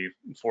probably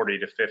 40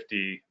 to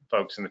 50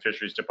 folks in the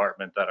fisheries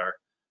department that are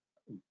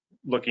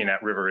looking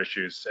at river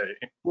issues.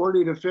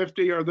 40 to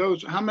 50, are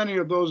those, how many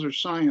of those are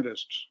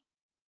scientists?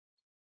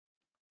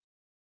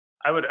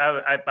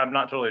 I'm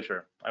not totally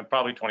sure. I'm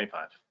probably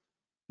 25,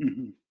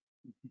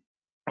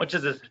 which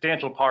is a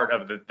substantial part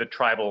of the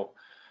tribal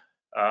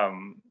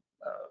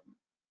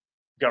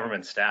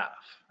government staff.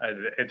 I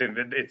think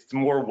it's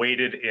more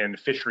weighted in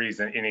fisheries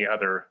than any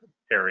other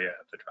area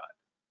of the tribe,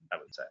 I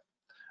would say.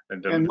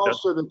 And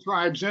most of the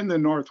tribes in the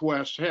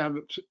Northwest have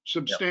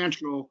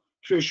substantial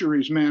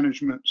fisheries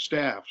management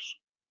staffs.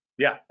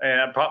 Yeah,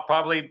 and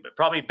probably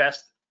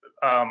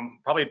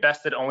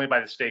bested only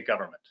by the state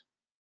government.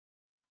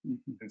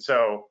 And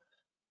so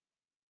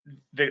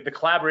the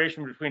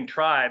collaboration between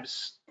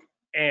tribes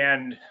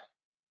and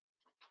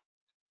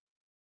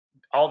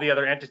all the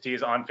other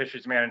entities on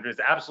fisheries management is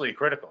absolutely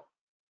critical,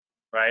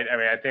 right? I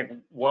mean, I think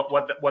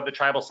what the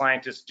tribal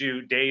scientists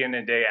do day in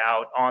and day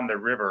out on the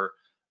river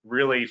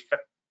really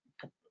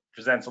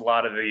presents a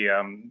lot of the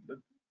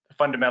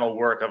fundamental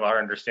work of our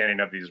understanding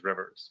of these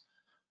rivers.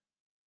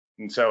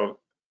 And so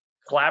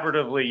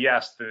collaboratively,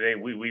 yes,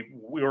 we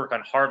work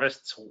on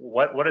harvests.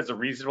 What is a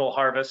reasonable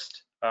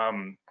harvest?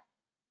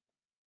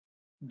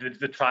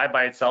 The tribe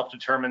by itself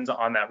determines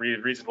on that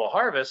reasonable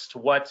harvest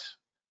what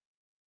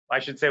I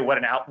should say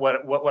what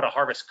a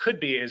harvest could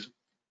be. Is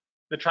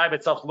the tribe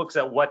itself looks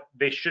at what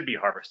they should be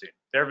harvesting.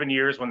 There have been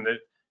years when the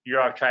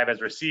Yurok tribe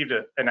has received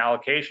an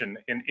allocation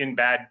in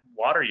bad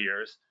water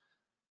years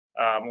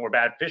or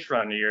bad fish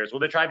run years. Well,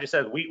 the tribe just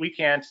says we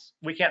can't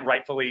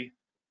rightfully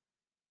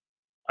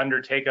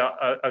undertake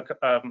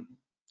a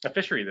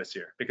fishery this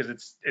year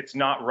because it's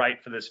not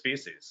right for the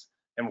species.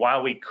 And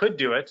while we could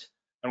do it,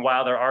 and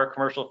while there are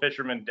commercial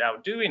fishermen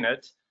out doing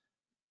it,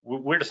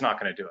 we're just not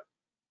going to do it.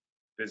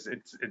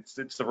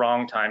 It's the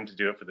wrong time to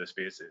do it for the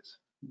species.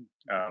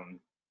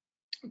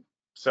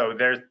 So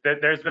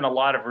there's been a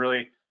lot of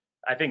really,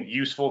 I think,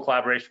 useful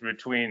collaboration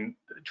between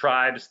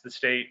tribes, the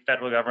state,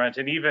 federal government,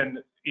 and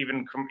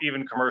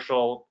even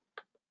commercial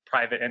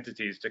private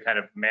entities to kind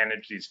of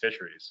manage these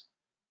fisheries.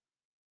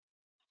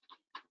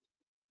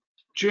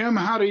 Jim,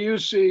 how do you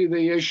see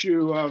the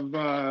issue of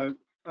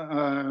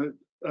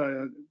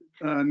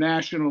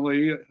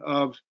nationally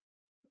of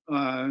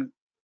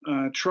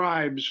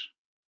tribes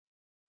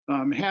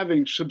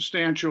having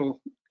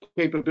substantial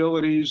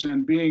capabilities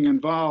and being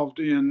involved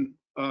in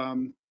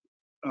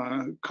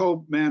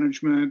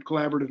co-management,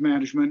 collaborative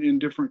management in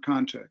different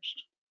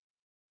contexts?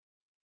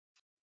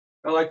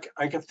 Well,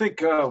 I can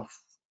think of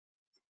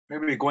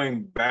maybe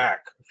going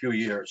back a few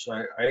years.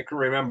 I can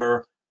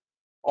remember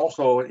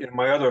also in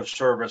my other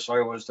service,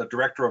 I was the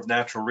director of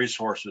natural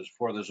resources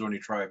for the Zuni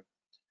tribe.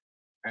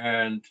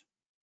 And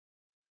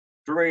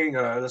during,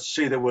 let's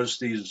see, there was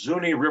the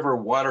Zuni River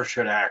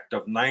Watershed Act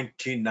of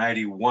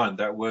 1991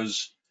 that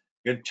was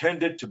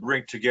intended to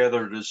bring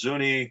together the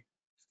Zuni,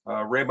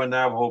 Rayma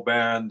Navajo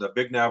Band, the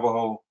Big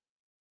Navajo,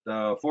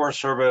 the Forest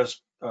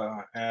Service,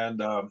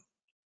 and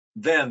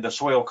then the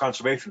Soil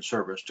Conservation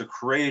Service to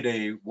create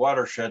a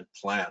watershed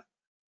plan.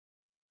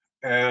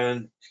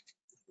 And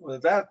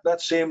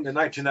that seemed in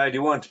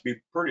 1991 to be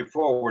pretty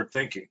forward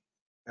thinking.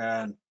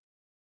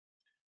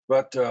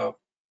 But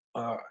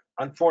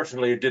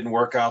unfortunately, it didn't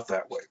work out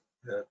that way.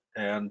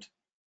 And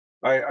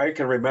I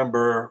can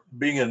remember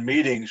being in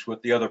meetings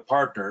with the other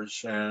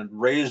partners and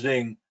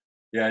raising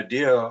the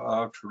idea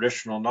of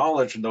traditional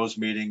knowledge in those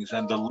meetings,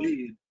 and the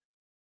lead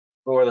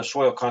for the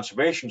Soil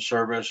Conservation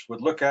Service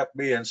would look at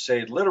me and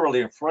say,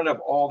 literally in front of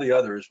all the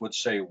others, would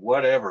say,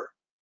 whatever.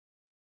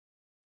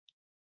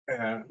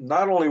 And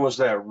not only was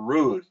that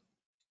rude,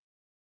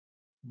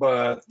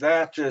 but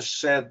that just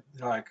said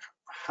like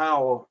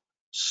how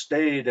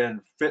staid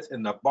and fit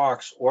in the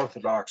box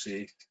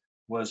orthodoxy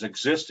was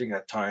existing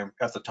at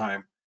the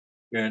time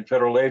in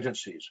federal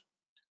agencies.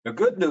 The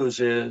good news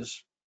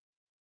is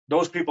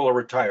those people are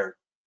retired.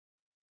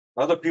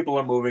 Other people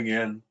are moving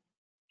in.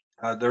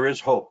 There is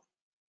hope.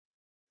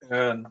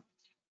 And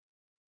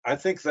I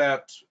think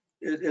that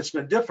it's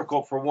been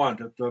difficult for one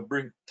to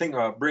bring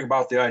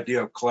about the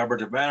idea of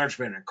collaborative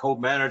management and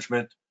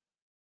co-management.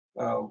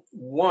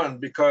 One,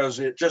 because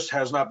it just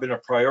has not been a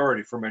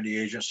priority for many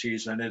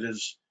agencies, and it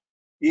is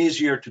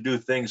easier to do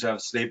things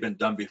as they've been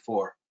done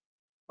before.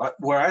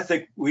 Where I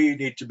think we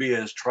need to be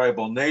as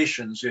tribal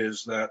nations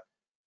is that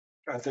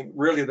I think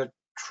really the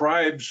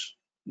tribes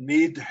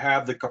need to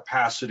have the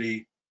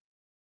capacity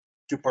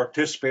to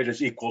participate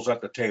as equals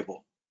at the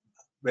table.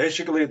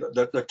 Basically,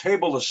 the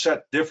table is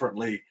set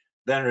differently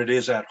than it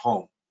is at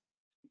home.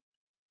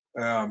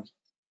 And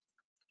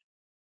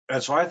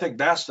so I think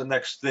that's the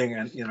next thing.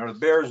 And, you know, the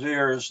Bears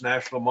Ears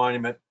National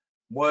Monument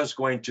was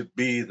going to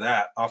be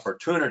that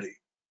opportunity.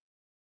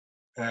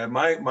 And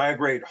my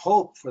great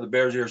hope for the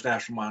Bears Ears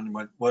National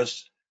Monument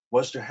was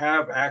to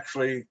have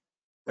actually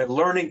a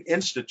learning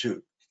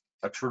institute,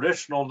 a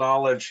traditional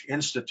knowledge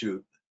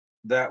institute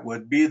that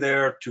would be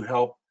there to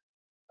help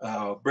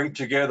bring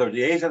together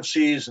the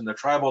agencies and the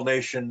tribal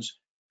nations,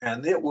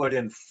 and it would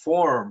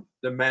inform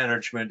the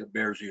management of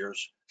Bears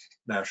Ears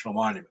National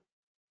Monument.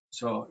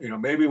 So, you know,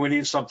 maybe we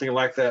need something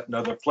like that in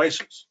other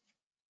places.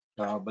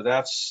 But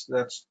that's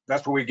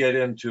where we get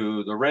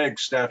into the regs,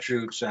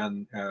 statutes,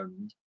 and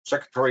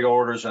secretarial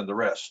orders and the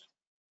rest.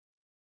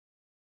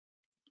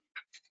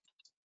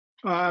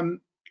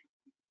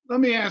 Let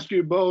me ask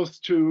you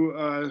both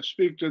to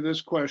speak to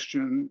this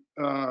question,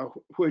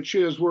 which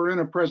is, we're in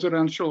a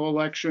presidential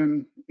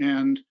election,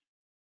 and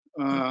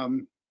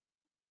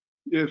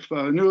if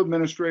a new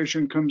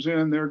administration comes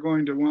in, they're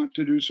going to want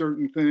to do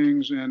certain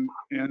things, and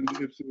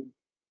if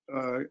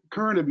the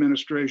current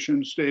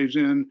administration stays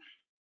in,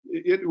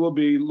 it will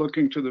be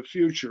looking to the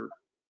future.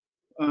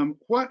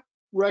 What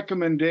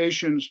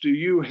recommendations do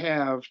you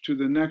have to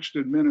the next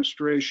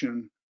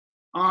administration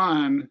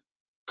on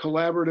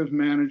collaborative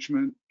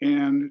management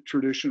and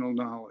traditional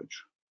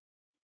knowledge?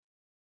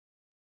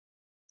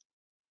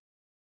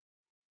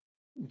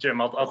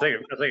 Jim, I'll take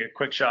a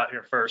quick shot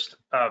here first.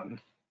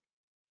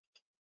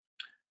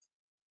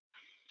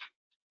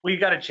 We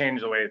got to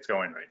change the way it's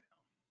going right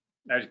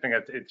now. I just think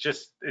it's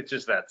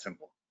just that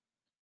simple.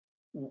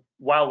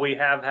 While we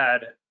have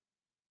had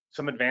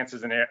some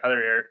advances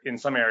in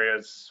some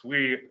areas,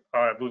 we've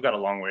got a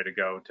long way to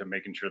go to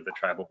making sure the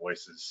tribal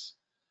voice is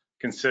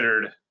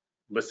considered,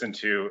 listened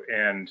to,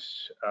 and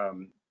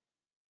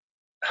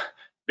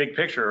big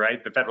picture,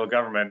 right? The federal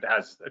government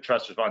has a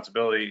trust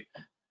responsibility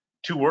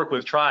to work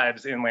with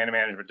tribes in land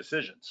management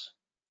decisions.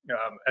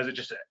 As a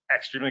just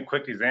extremely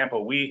quick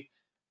example, we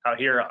out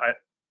here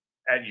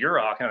at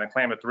Yurok on the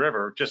Klamath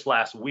River just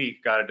last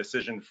week got a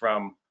decision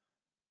from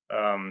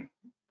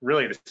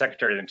really the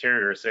Secretary of the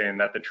Interior saying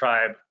that the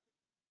tribe,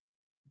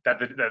 that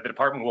the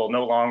department will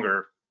no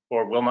longer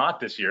or will not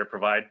this year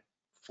provide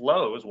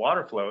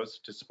water flows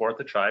to support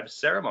the tribe's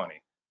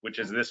ceremony, which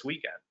is this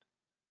weekend.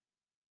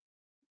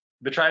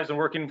 The tribe's been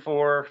working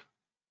for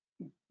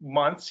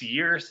months,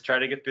 years to try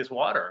to get this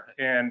water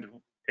and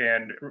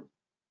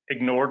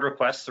ignored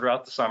requests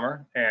throughout the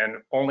summer, and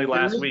only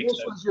last week.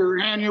 This was your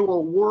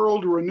annual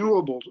World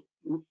Renewable.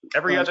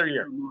 Every other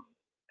year.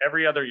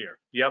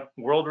 Yep,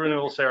 World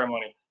Renewal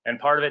Ceremony. And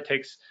part of it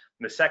takes,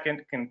 the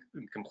second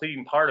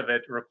completing part of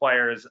it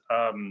requires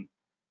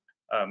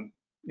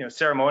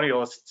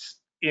ceremonialists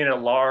in a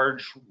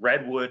large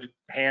redwood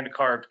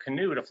hand-carved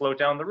canoe to float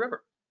down the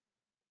river,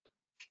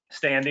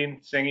 standing,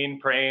 singing,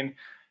 praying.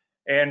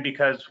 And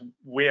because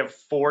we have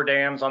 4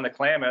 dams on the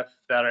Klamath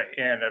that are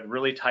in a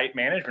really tight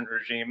management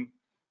regime,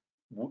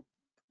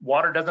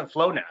 water doesn't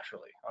flow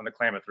naturally on the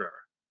Klamath River.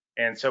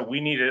 And so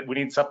we need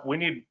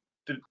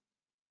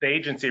the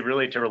agency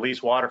really to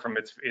release water from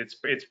its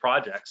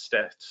projects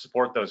to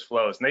support those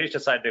flows. And they just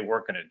decided they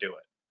weren't going to do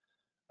it.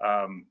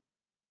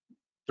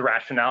 The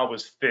rationale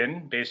was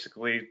thin,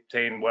 basically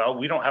saying, well,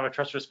 we don't have a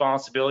trust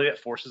responsibility that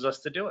forces us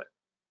to do it.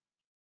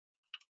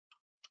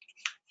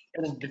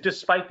 And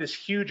despite this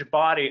huge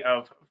body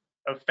of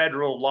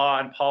federal law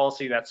and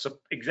policy that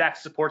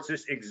supports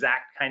this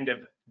exact kind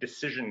of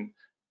decision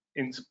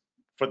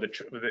for the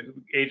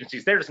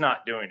agencies, they're just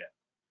not doing it.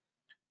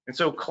 And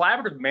so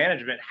collaborative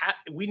management,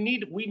 we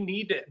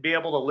need to be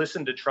able to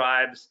listen to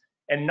tribes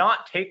and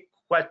not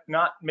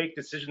make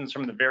decisions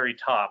from the very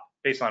top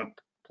based on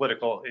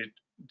political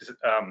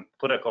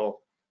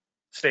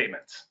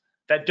statements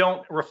that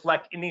don't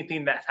reflect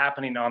anything that's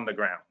happening on the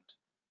ground.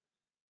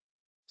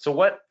 So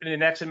what the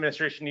next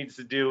administration needs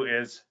to do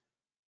is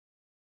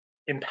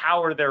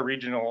empower their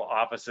regional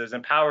offices,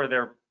 empower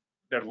their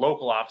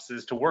local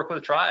offices to work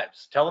with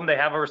tribes. Tell them they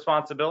have a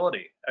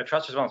responsibility, a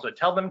trust responsibility.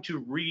 Tell them to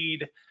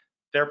read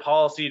their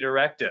policy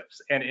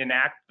directives and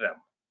enact them,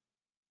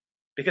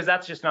 because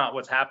that's just not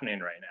what's happening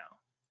right now.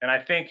 And I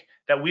think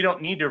that we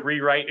don't need to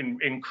rewrite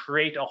and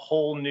create a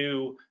whole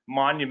new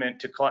monument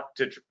to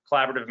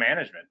collaborative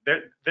management.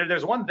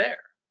 There's one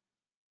there.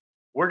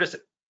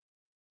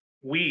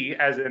 We,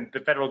 as in the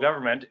federal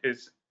government,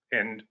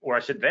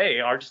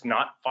 they are just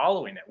not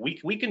following it.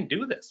 We can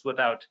do this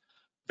without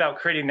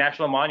creating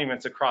national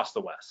monuments across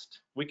the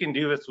West. We can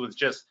do this with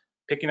just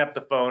picking up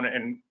the phone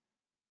and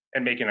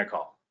making a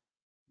call.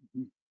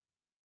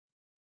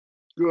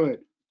 Good.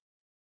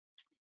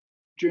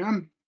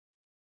 Jim?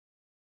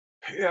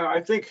 Yeah,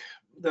 I think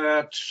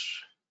that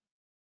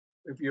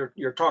if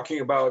you're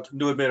talking about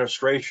new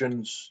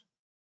administrations,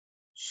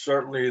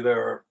 certainly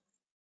there,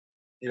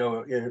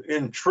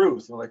 in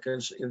truth, like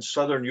in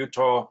southern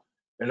Utah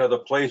and other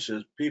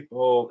places,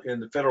 people in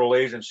the federal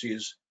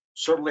agencies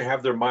certainly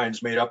have their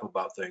minds made up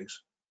about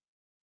things,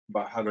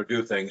 about how to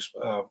do things.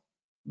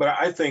 But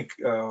I think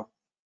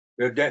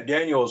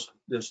Daniel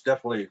is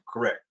definitely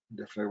correct,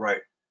 definitely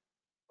right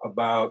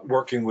about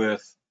working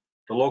with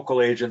the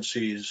local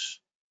agencies.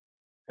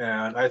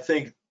 And I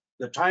think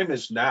the time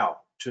is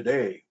now,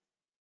 today,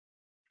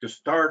 to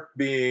start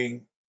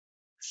being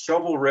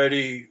shovel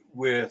ready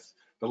with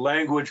the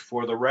language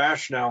for the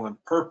rationale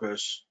and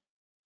purpose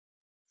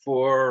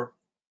for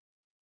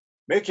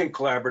making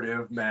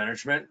collaborative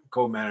management,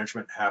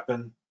 co-management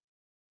happen,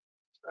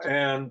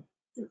 and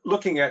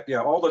looking at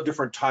all the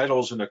different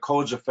titles in the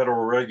codes of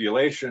federal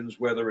regulations,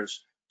 whether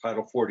it's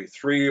Title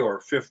 43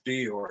 or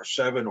 50 or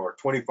 7 or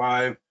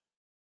 25,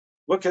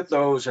 look at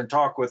those and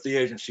talk with the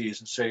agencies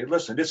and say,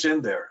 listen, it's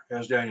in there,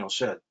 as Daniel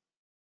said.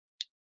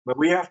 But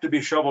we have to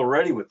be shovel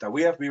ready with that.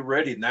 We have to be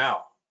ready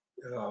now.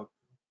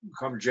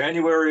 Come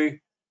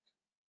January,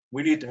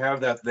 we need to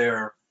have that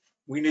there.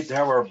 We need to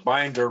have our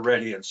binder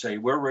ready and say,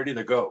 we're ready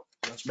to go.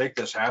 Let's make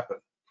this happen.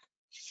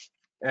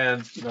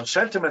 And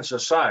sentiments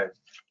aside,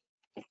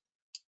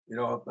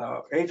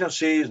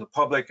 agencies, the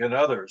public, and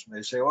others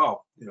may say,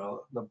 well,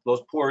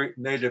 those poor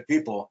Native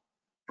people,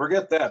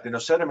 forget that.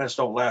 Sentiments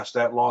don't last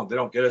that long. They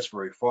don't get us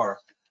very far.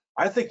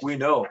 I think we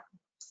know,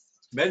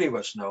 many of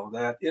us know,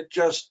 that it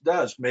just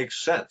does make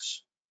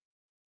sense.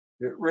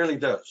 It really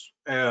does.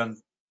 And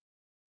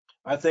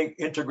I think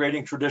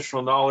integrating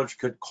traditional knowledge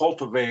could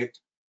cultivate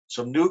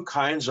some new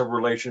kinds of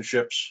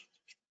relationships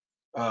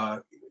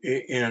in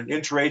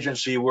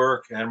interagency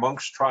work and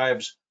amongst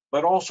tribes,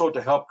 but also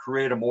to help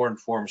create a more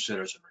informed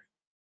citizenry.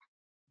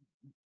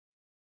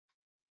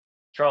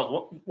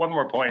 Charles, one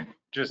more point,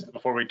 just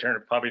before we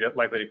turn probably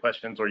likely to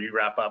questions or you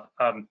wrap up.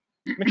 I mean,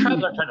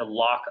 tribes aren't trying to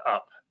lock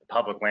up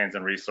public lands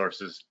and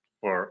resources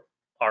for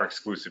our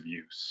exclusive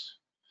use,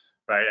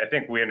 right? I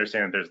think we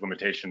understand that there's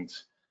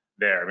limitations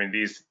there. I mean,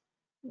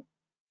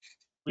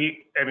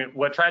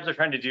 what tribes are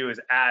trying to do is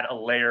add a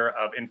layer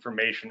of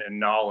information and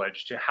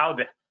knowledge to how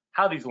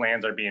these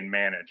lands are being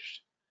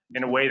managed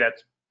in a way that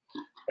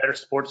better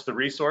supports the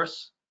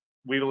resource,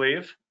 we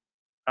believe,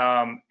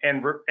 and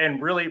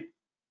really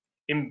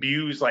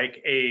imbues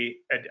like a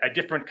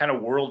different kind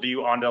of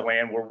worldview onto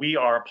land where we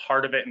are a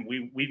part of it, and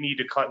we need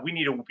to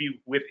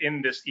be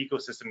within this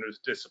ecosystem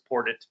to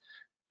support it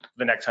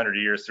the next 100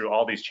 years through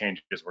all these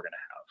changes we're going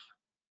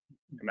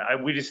to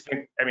have. We just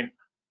think,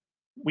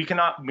 we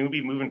cannot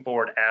be moving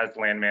forward as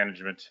land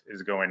management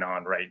is going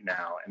on right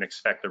now and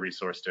expect the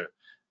resource to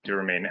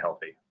remain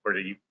healthy. Or do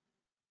you?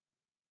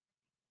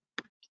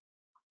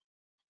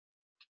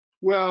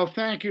 Well,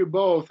 thank you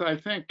both. I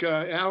think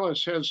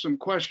Alice has some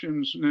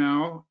questions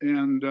now,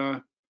 and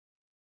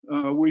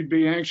we'd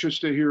be anxious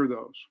to hear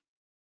those.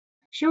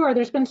 Sure,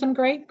 there's been some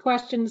great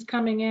questions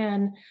coming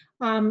in,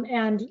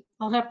 and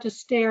I'll have to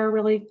stare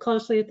really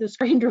closely at the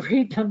screen to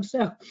read them.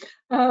 So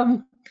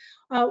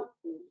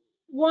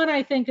one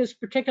I think is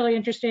particularly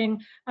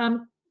interesting.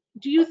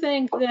 Do you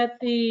think that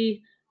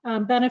the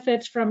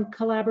benefits from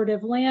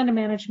collaborative land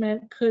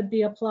management could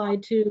be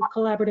applied to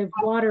collaborative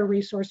water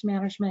resource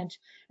management,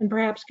 and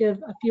perhaps give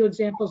a few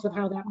examples of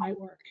how that might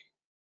work?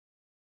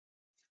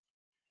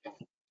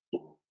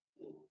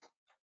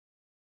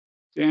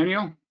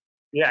 Daniel?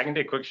 Yeah, I can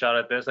take a quick shot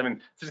at this. I mean,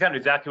 this is kind of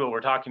exactly what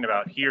we're talking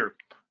about here.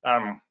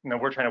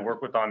 We're trying to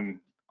work with on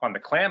the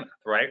Klamath,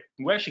 right?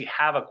 We actually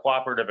have a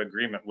cooperative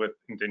agreement with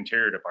the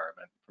Interior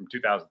Department from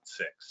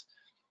 2006,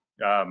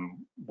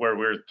 where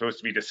we're supposed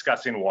to be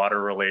discussing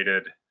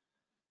water-related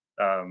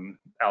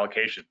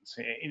allocations,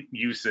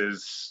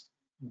 uses,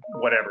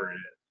 whatever it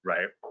is,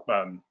 right?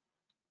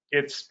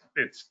 It's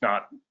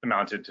not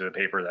amounted to the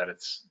paper that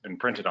it's been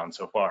printed on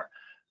so far.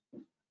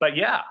 But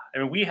yeah, I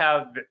mean, we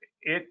have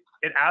it.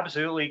 It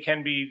absolutely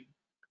can be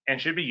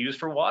and should be used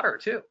for water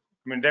too.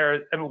 I mean,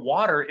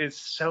 water is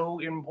so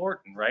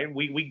important, right?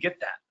 We get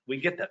that.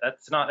 We get that.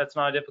 That's not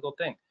a difficult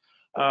thing.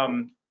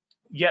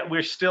 Yet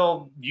we're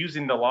still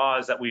using the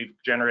laws that we've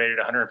generated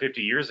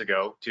 150 years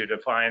ago to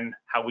define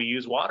how we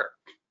use water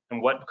and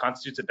what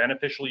constitutes a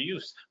beneficial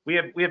use. We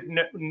have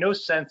no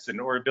sense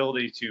or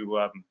ability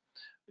to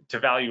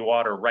value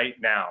water right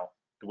now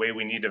the way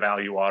we need to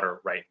value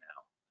water right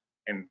now.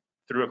 And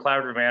through a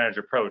collaborative managed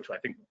approach, I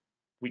think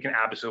we can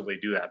absolutely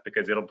do that,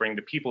 because it'll bring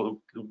the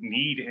people who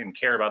need and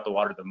care about the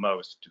water the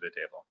most to the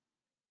table.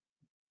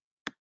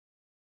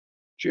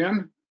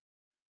 Jim?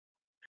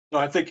 No,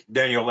 I think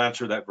Daniel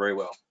answered that very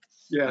well.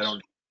 Yes.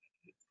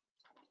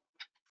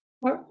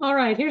 All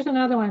right, here's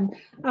another one.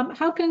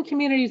 How can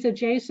communities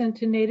adjacent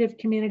to Native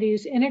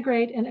communities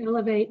integrate and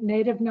elevate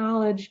Native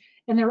knowledge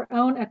in their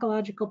own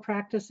ecological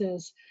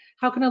practices?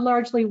 How can a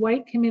largely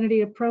white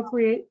community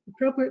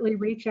appropriately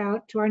reach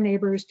out to our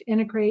neighbors to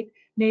integrate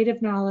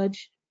Native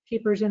knowledge,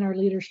 keepers in our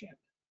leadership?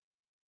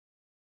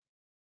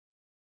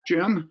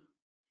 Jim?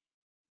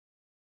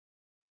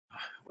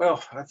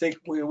 Well, I think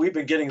we've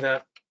been getting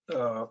that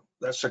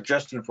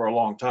suggestion for a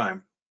long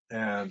time,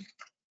 and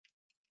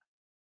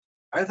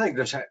I think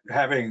just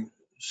having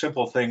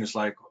simple things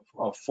like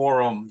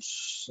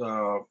forums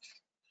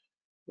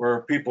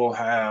where people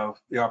have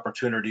the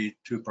opportunity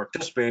to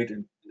participate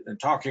in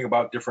talking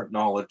about different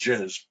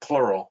knowledges,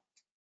 plural,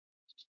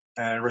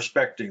 and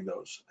respecting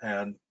those.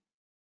 And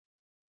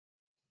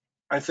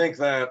I think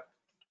that,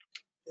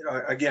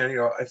 again,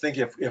 I think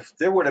if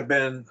there would have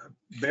been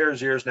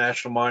Bears Ears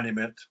National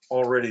Monument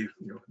already,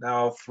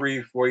 now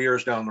 3-4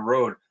 years down the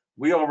road,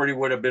 we already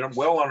would have been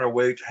well on our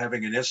way to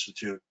having an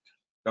institute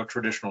of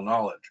traditional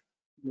knowledge.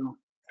 Yeah.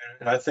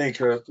 And I think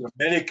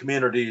many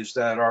communities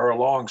that are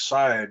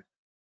alongside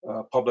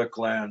public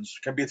lands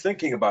can be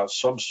thinking about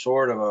some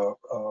sort of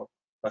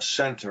a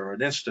center,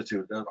 an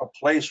institute, a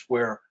place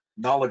where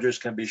knowledges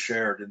can be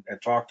shared and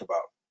talked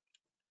about.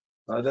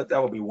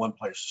 That would be one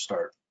place to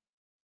start.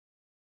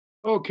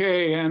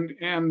 Okay,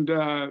 and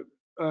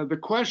the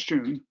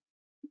question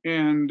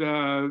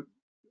and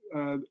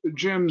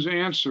Jim's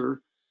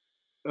answer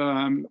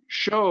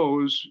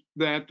shows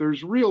that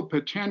there's real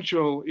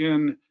potential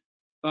in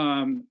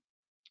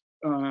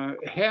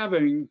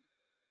having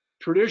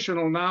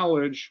traditional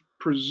knowledge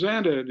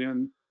presented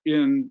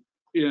in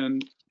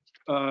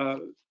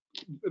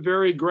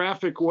very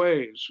graphic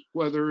ways,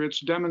 whether it's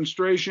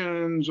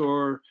demonstrations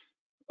or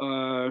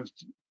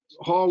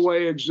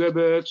hallway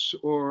exhibits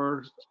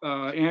or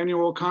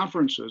annual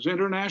conferences,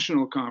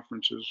 international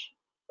conferences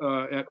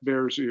at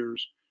Bears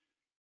Ears.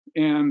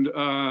 And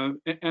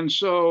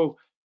so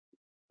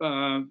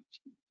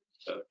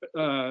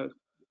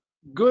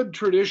good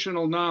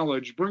traditional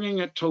knowledge, bringing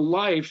it to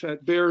life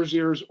at Bears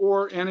Ears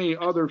or any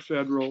other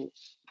federal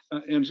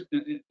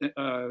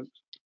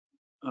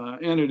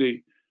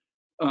entity,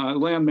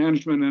 land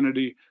management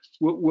entity,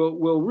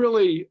 will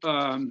really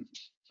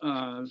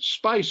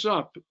spice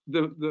up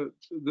the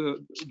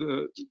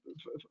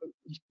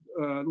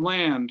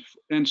land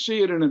and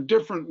see it in a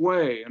different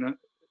way and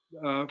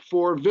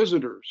for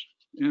visitors.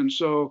 And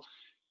so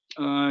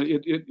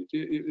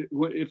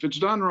if it's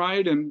done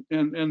right and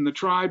the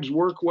tribes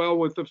work well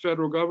with the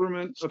federal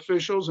government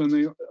officials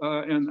and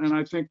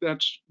I think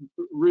that's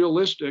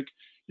realistic,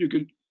 you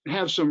could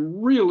have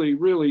some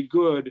really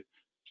good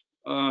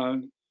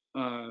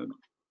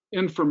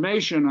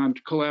information on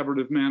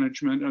collaborative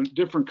management and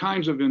different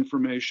kinds of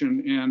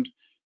information,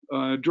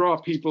 and draw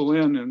people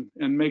in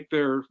and make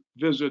their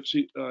visits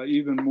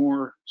even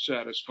more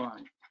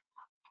satisfying.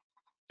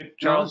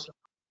 Charles,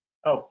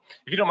 oh,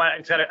 if you don't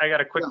mind, I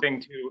got a quick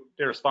thing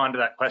to respond to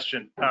that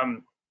question.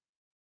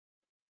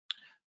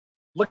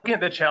 Looking at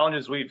the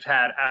challenges we've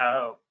had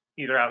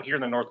either out here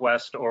in the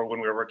Northwest or when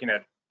we were working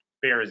at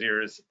Bears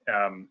Ears,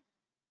 on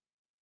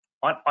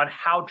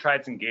how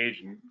tribes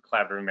engage in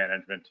collaborative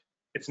management,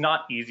 it's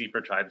not easy for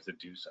tribes to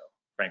do so,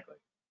 frankly,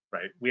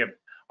 right?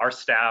 Our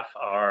staff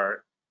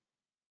are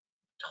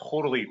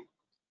totally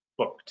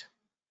booked.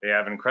 They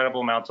have incredible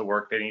amounts of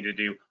work they need to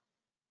do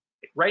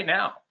right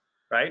now,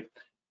 right?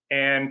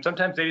 And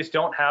sometimes they just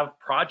don't have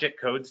project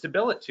codes to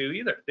bill it to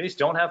either. They just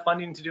don't have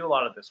funding to do a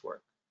lot of this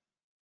work.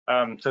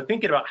 So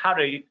thinking about how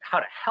to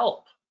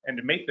help and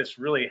to make this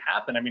really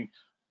happen, I mean,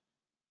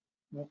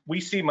 we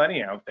see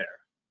money out there,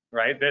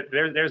 right?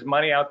 There's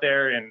money out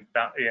there in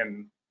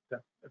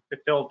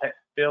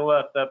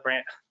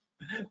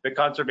the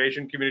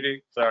conservation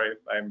community. Sorry,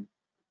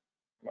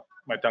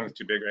 my tongue's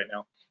too big right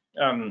now.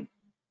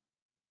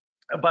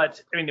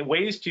 But I mean,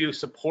 ways to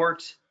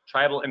support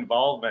tribal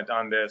involvement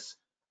on this,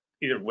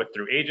 either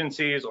through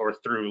agencies or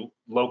through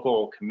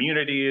local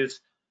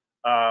communities,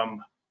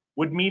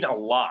 would mean a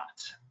lot.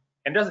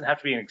 And doesn't have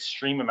to be an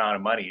extreme amount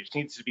of money. It just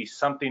needs to be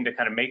something to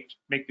kind of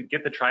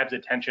get the tribe's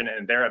attention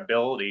and their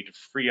ability to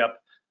free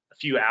up a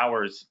few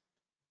hours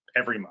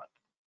every month.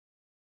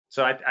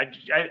 So I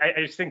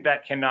just think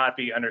that cannot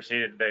be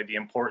understated, the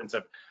importance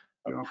of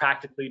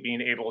practically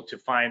being able to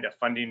find a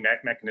funding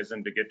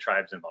mechanism to get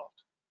tribes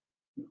involved.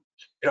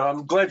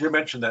 I'm glad you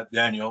mentioned that,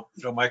 Daniel.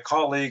 My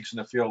colleagues in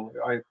the field,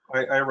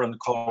 I run the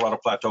Colorado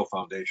Plateau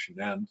Foundation,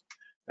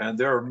 and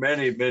there are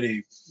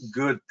many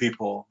good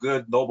people,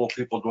 good, noble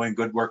people doing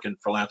good work in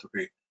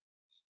philanthropy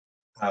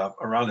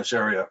around this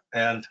area.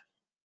 And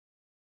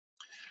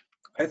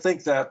I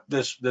think that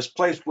this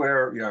place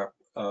where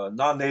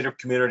non-native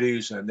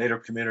communities and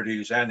native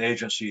communities and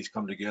agencies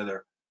come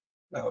together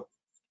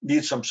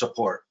needs some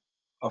support.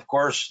 Of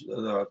course,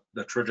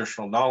 the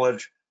traditional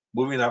knowledge,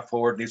 moving that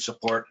forward needs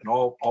support in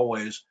all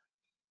ways.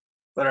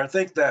 But I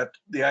think that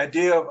the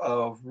idea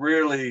of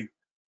really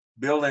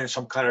building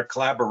some kind of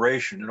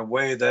collaboration in a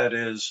way that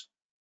is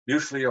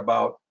usually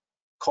about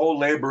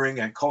co-laboring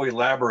and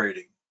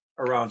co-elaborating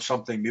around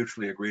something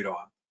mutually agreed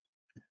on.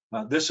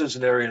 This is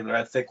an area that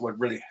I think would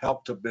really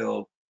help to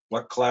build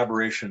what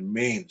collaboration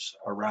means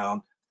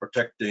around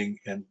protecting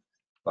and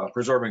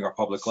preserving our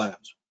public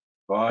lands.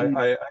 So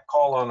I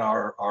call on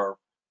our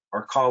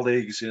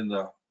colleagues in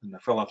the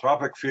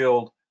philanthropic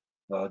field,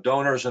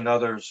 donors and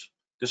others,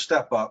 to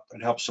step up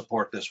and help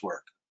support this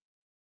work.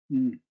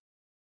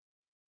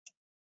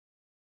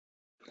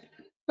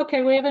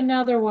 Okay, we have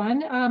another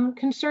one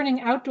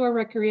concerning outdoor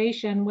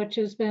recreation, which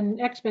has been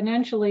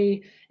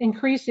exponentially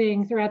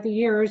increasing throughout the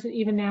years,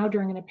 even now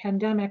during a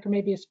pandemic, or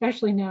maybe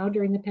especially now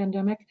during the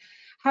pandemic.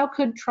 How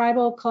could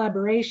tribal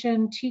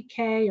collaboration,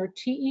 TK or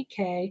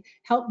TEK,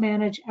 help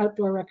manage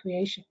outdoor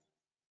recreation?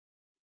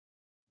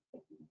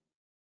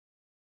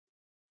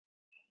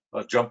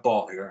 A jump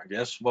ball here, I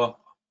guess. Well,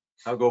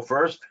 I'll go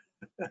first.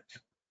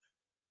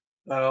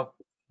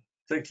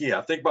 Think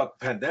about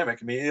the pandemic.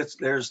 I mean, it's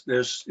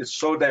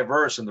so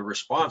diverse in the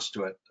response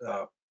to it.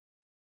 I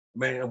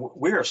mean,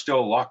 we are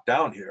still locked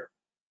down here.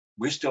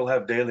 We still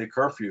have daily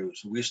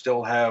curfews. We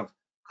still have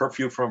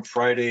curfew from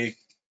Friday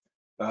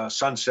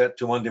sunset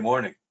to Monday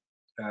morning.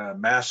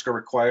 Masks are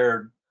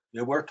required.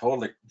 We're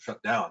totally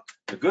shut down.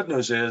 The good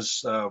news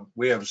is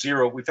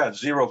we've had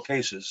zero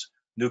cases,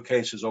 new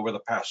cases over the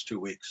past 2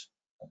 weeks.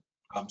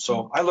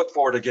 So I look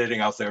forward to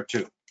getting out there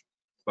too.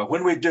 But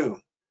when we do,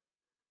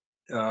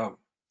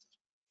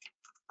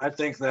 I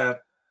think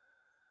that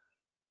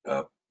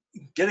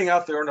getting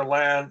out there in the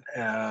land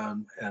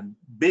and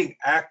being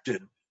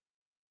active,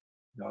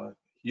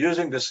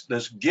 using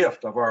this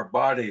gift of our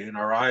body and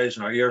our eyes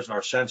and our ears and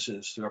our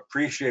senses to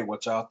appreciate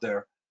what's out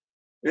there,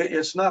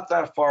 it's not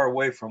that far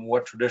away from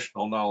what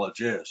traditional knowledge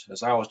is,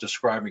 as I was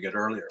describing it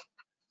earlier.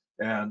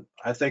 And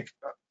I think,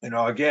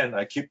 again,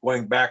 I keep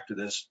going back to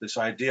this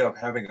idea of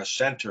having a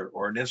center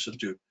or an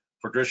institute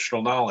for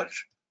traditional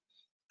knowledge,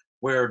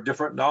 where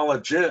different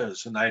knowledge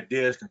is and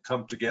ideas can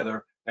come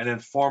together and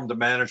inform the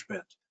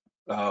management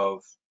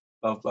of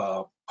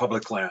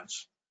public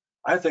lands.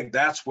 I think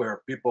that's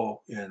where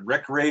people in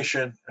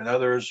recreation and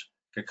others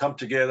can come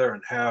together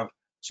and have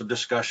some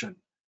discussion.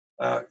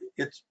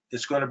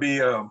 It's going to be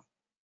there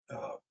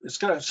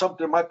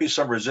might be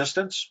some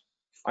resistance.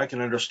 I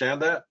can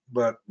understand that,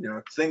 but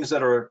things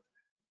that are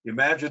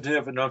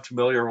imaginative and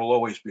unfamiliar will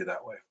always be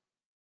that way.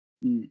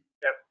 Yeah,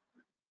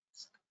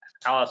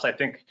 Alice, I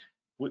think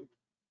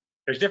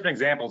there's different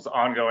examples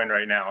ongoing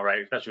right now,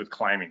 right? Especially with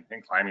climbing. I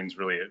think climbing's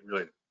really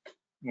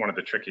one of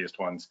the trickiest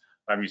ones.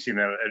 You've seen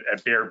that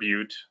at Bear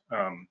Butte,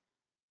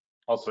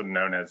 also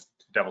known as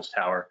Devil's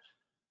Tower.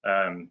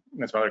 And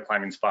some other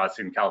climbing spots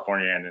in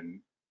California and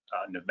in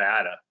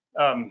Nevada.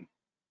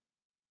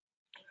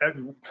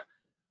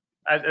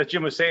 As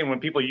Jim was saying, when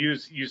people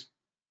use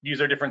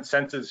their different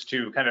senses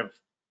to kind of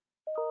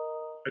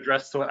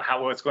address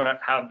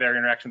how their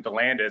interaction with the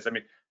land is. I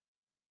mean,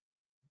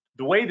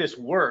 the way this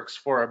works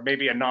for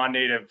maybe a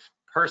non-native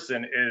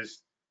person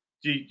is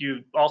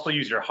you also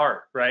use your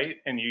heart, right?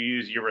 And you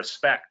use your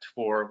respect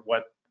for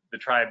what the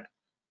tribe,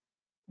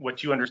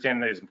 what you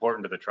understand that is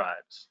important to the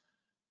tribes.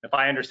 If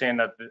I understand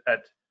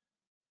that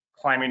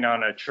climbing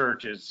on a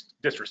church is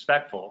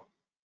disrespectful,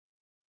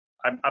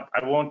 I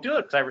won't do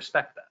it because I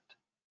respect that.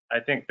 I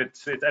think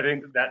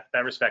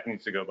that respect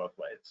needs to go both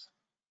ways.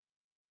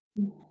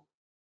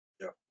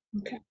 Yeah.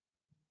 Okay.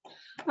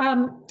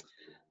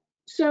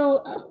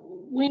 So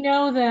we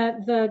know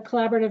that the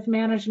collaborative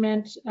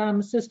management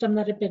system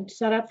that had been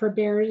set up for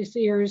Bears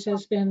Ears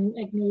has been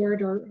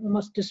ignored or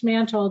almost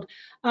dismantled.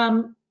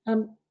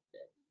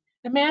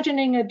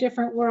 Imagining a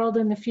different world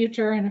in the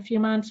future, in a few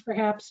months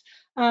perhaps,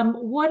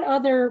 what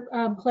other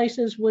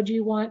places would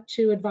you want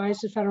to advise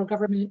the federal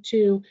government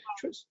to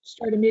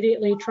start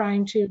immediately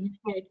trying to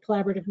initiate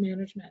collaborative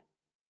management?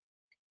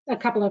 A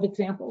couple of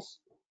examples.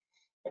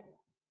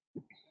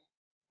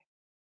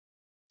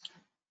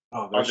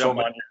 Oh, I'll there's so jump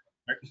many. on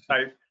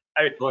here.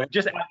 I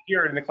just out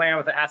here in the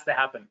Klamath, it has to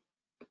happen.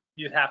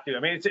 You have to. I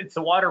mean, it's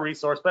a water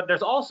resource, but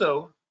there's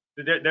also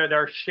there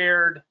are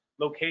shared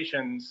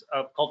locations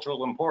of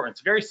cultural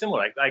importance, very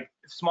similar, like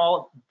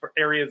small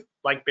areas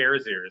like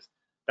Bears Ears,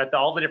 that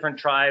all the different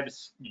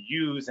tribes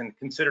use and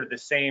consider the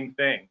same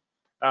thing,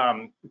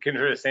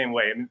 consider the same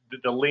way. And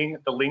the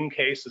Ling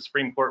case, the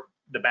Supreme Court,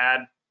 the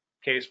bad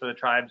case for the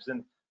tribes in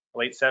the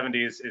late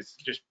 70s, is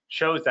just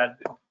shows that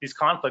these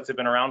conflicts have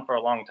been around for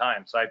a long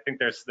time. So I think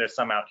there's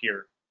some out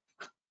here,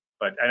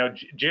 but I know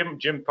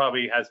Jim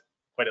probably has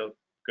quite a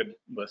good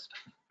list.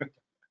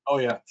 Oh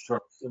yeah,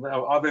 sure.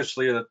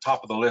 Obviously, at the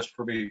top of the list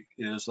for me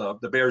is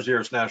the Bears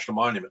Ears National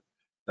Monument.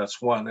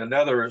 That's one.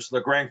 Another is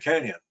the Grand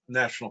Canyon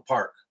National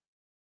Park,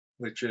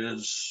 which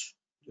is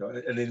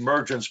an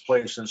emergence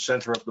place in the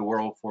center of the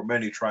world for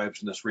many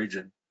tribes in this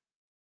region.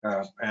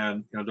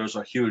 And there's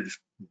a huge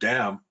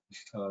dam,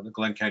 the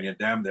Glen Canyon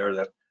Dam there,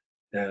 that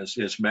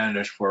is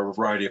managed for a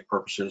variety of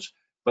purposes.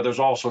 But there's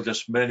also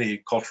just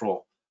many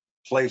cultural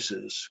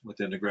places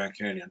within the Grand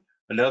Canyon.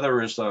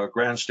 Another is the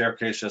Grand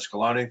Staircase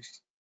Escalante,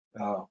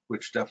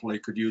 which definitely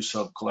could use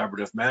some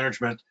collaborative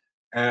management,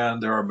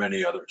 and there are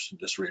many others in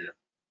this region.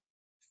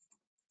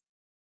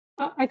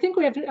 I think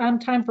we have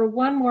time for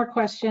one more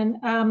question.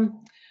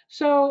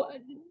 So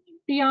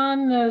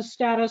beyond the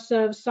status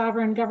of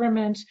sovereign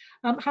government,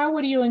 how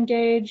would you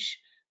engage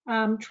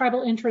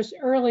tribal interests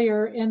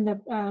earlier in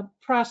the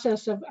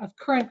process of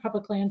current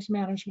public lands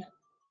management?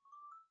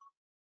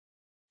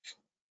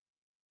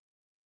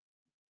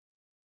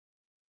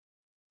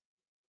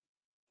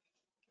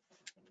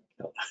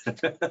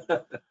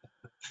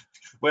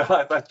 Well,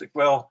 I think,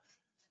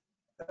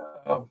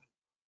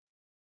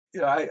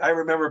 I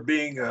remember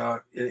being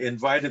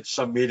invited to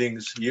some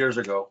meetings years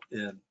ago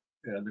in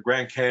the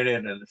Grand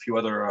Canyon and a few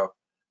other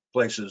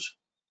places.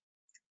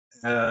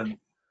 And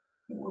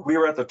we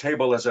were at the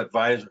table as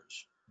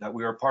advisors, that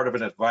we were part of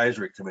an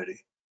advisory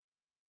committee.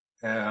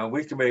 And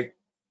we can make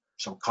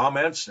some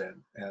comments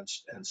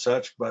and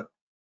such, but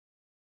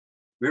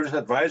we were just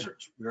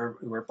advisors.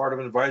 We were part of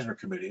an advisory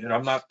committee. And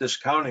I'm not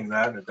discounting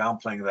that and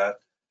downplaying that.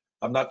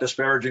 I'm not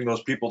disparaging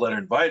those people that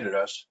invited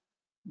us,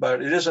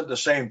 but it isn't the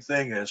same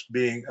thing as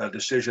being a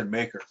decision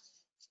maker.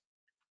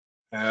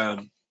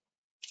 And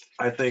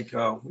I think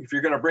if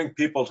you're going to bring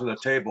people to the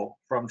table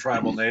from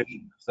tribal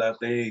nations, that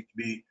they need to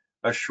be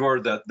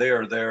assured that they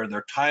are there and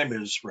their time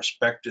is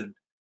respected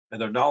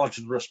and their knowledge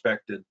is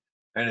respected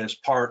and is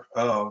part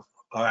of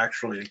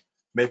actually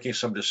making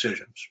some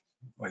decisions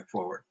going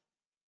forward.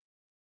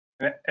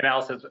 And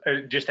Alice,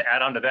 just to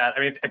add on to that, I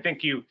mean, I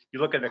think you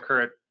look at the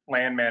current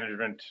land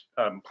management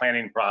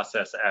planning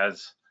process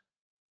as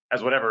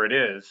whatever it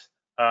is,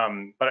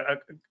 but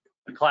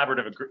a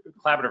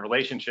collaborative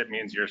relationship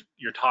means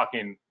you're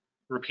talking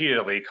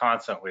repeatedly,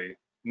 constantly,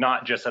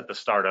 not just at the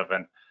start of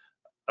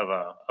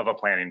a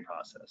planning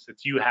process.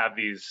 It's you have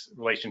these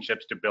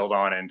relationships to build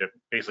on and to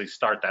basically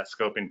start that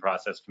scoping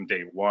process from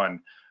day one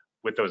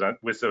with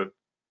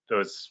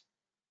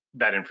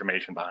that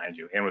information behind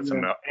you and with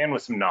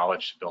some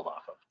knowledge to build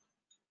off of.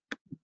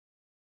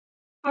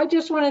 I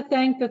just want to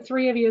thank the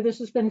three of you. This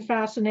has been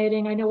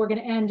fascinating. I know we're going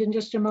to end in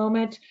just a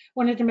moment.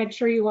 Wanted to make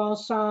sure you all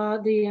saw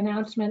the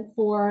announcement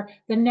for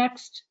the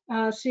next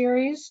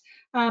series.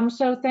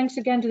 So thanks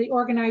again to the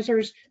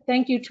organizers.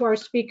 Thank you to our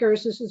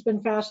speakers. This has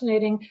been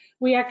fascinating.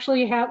 We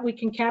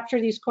can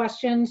capture these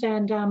questions,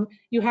 and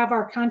you have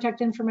our contact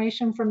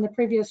information from the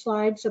previous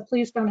slide, so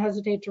please don't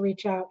hesitate to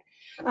reach out.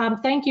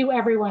 Thank you,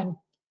 everyone.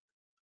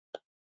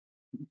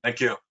 Thank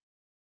you.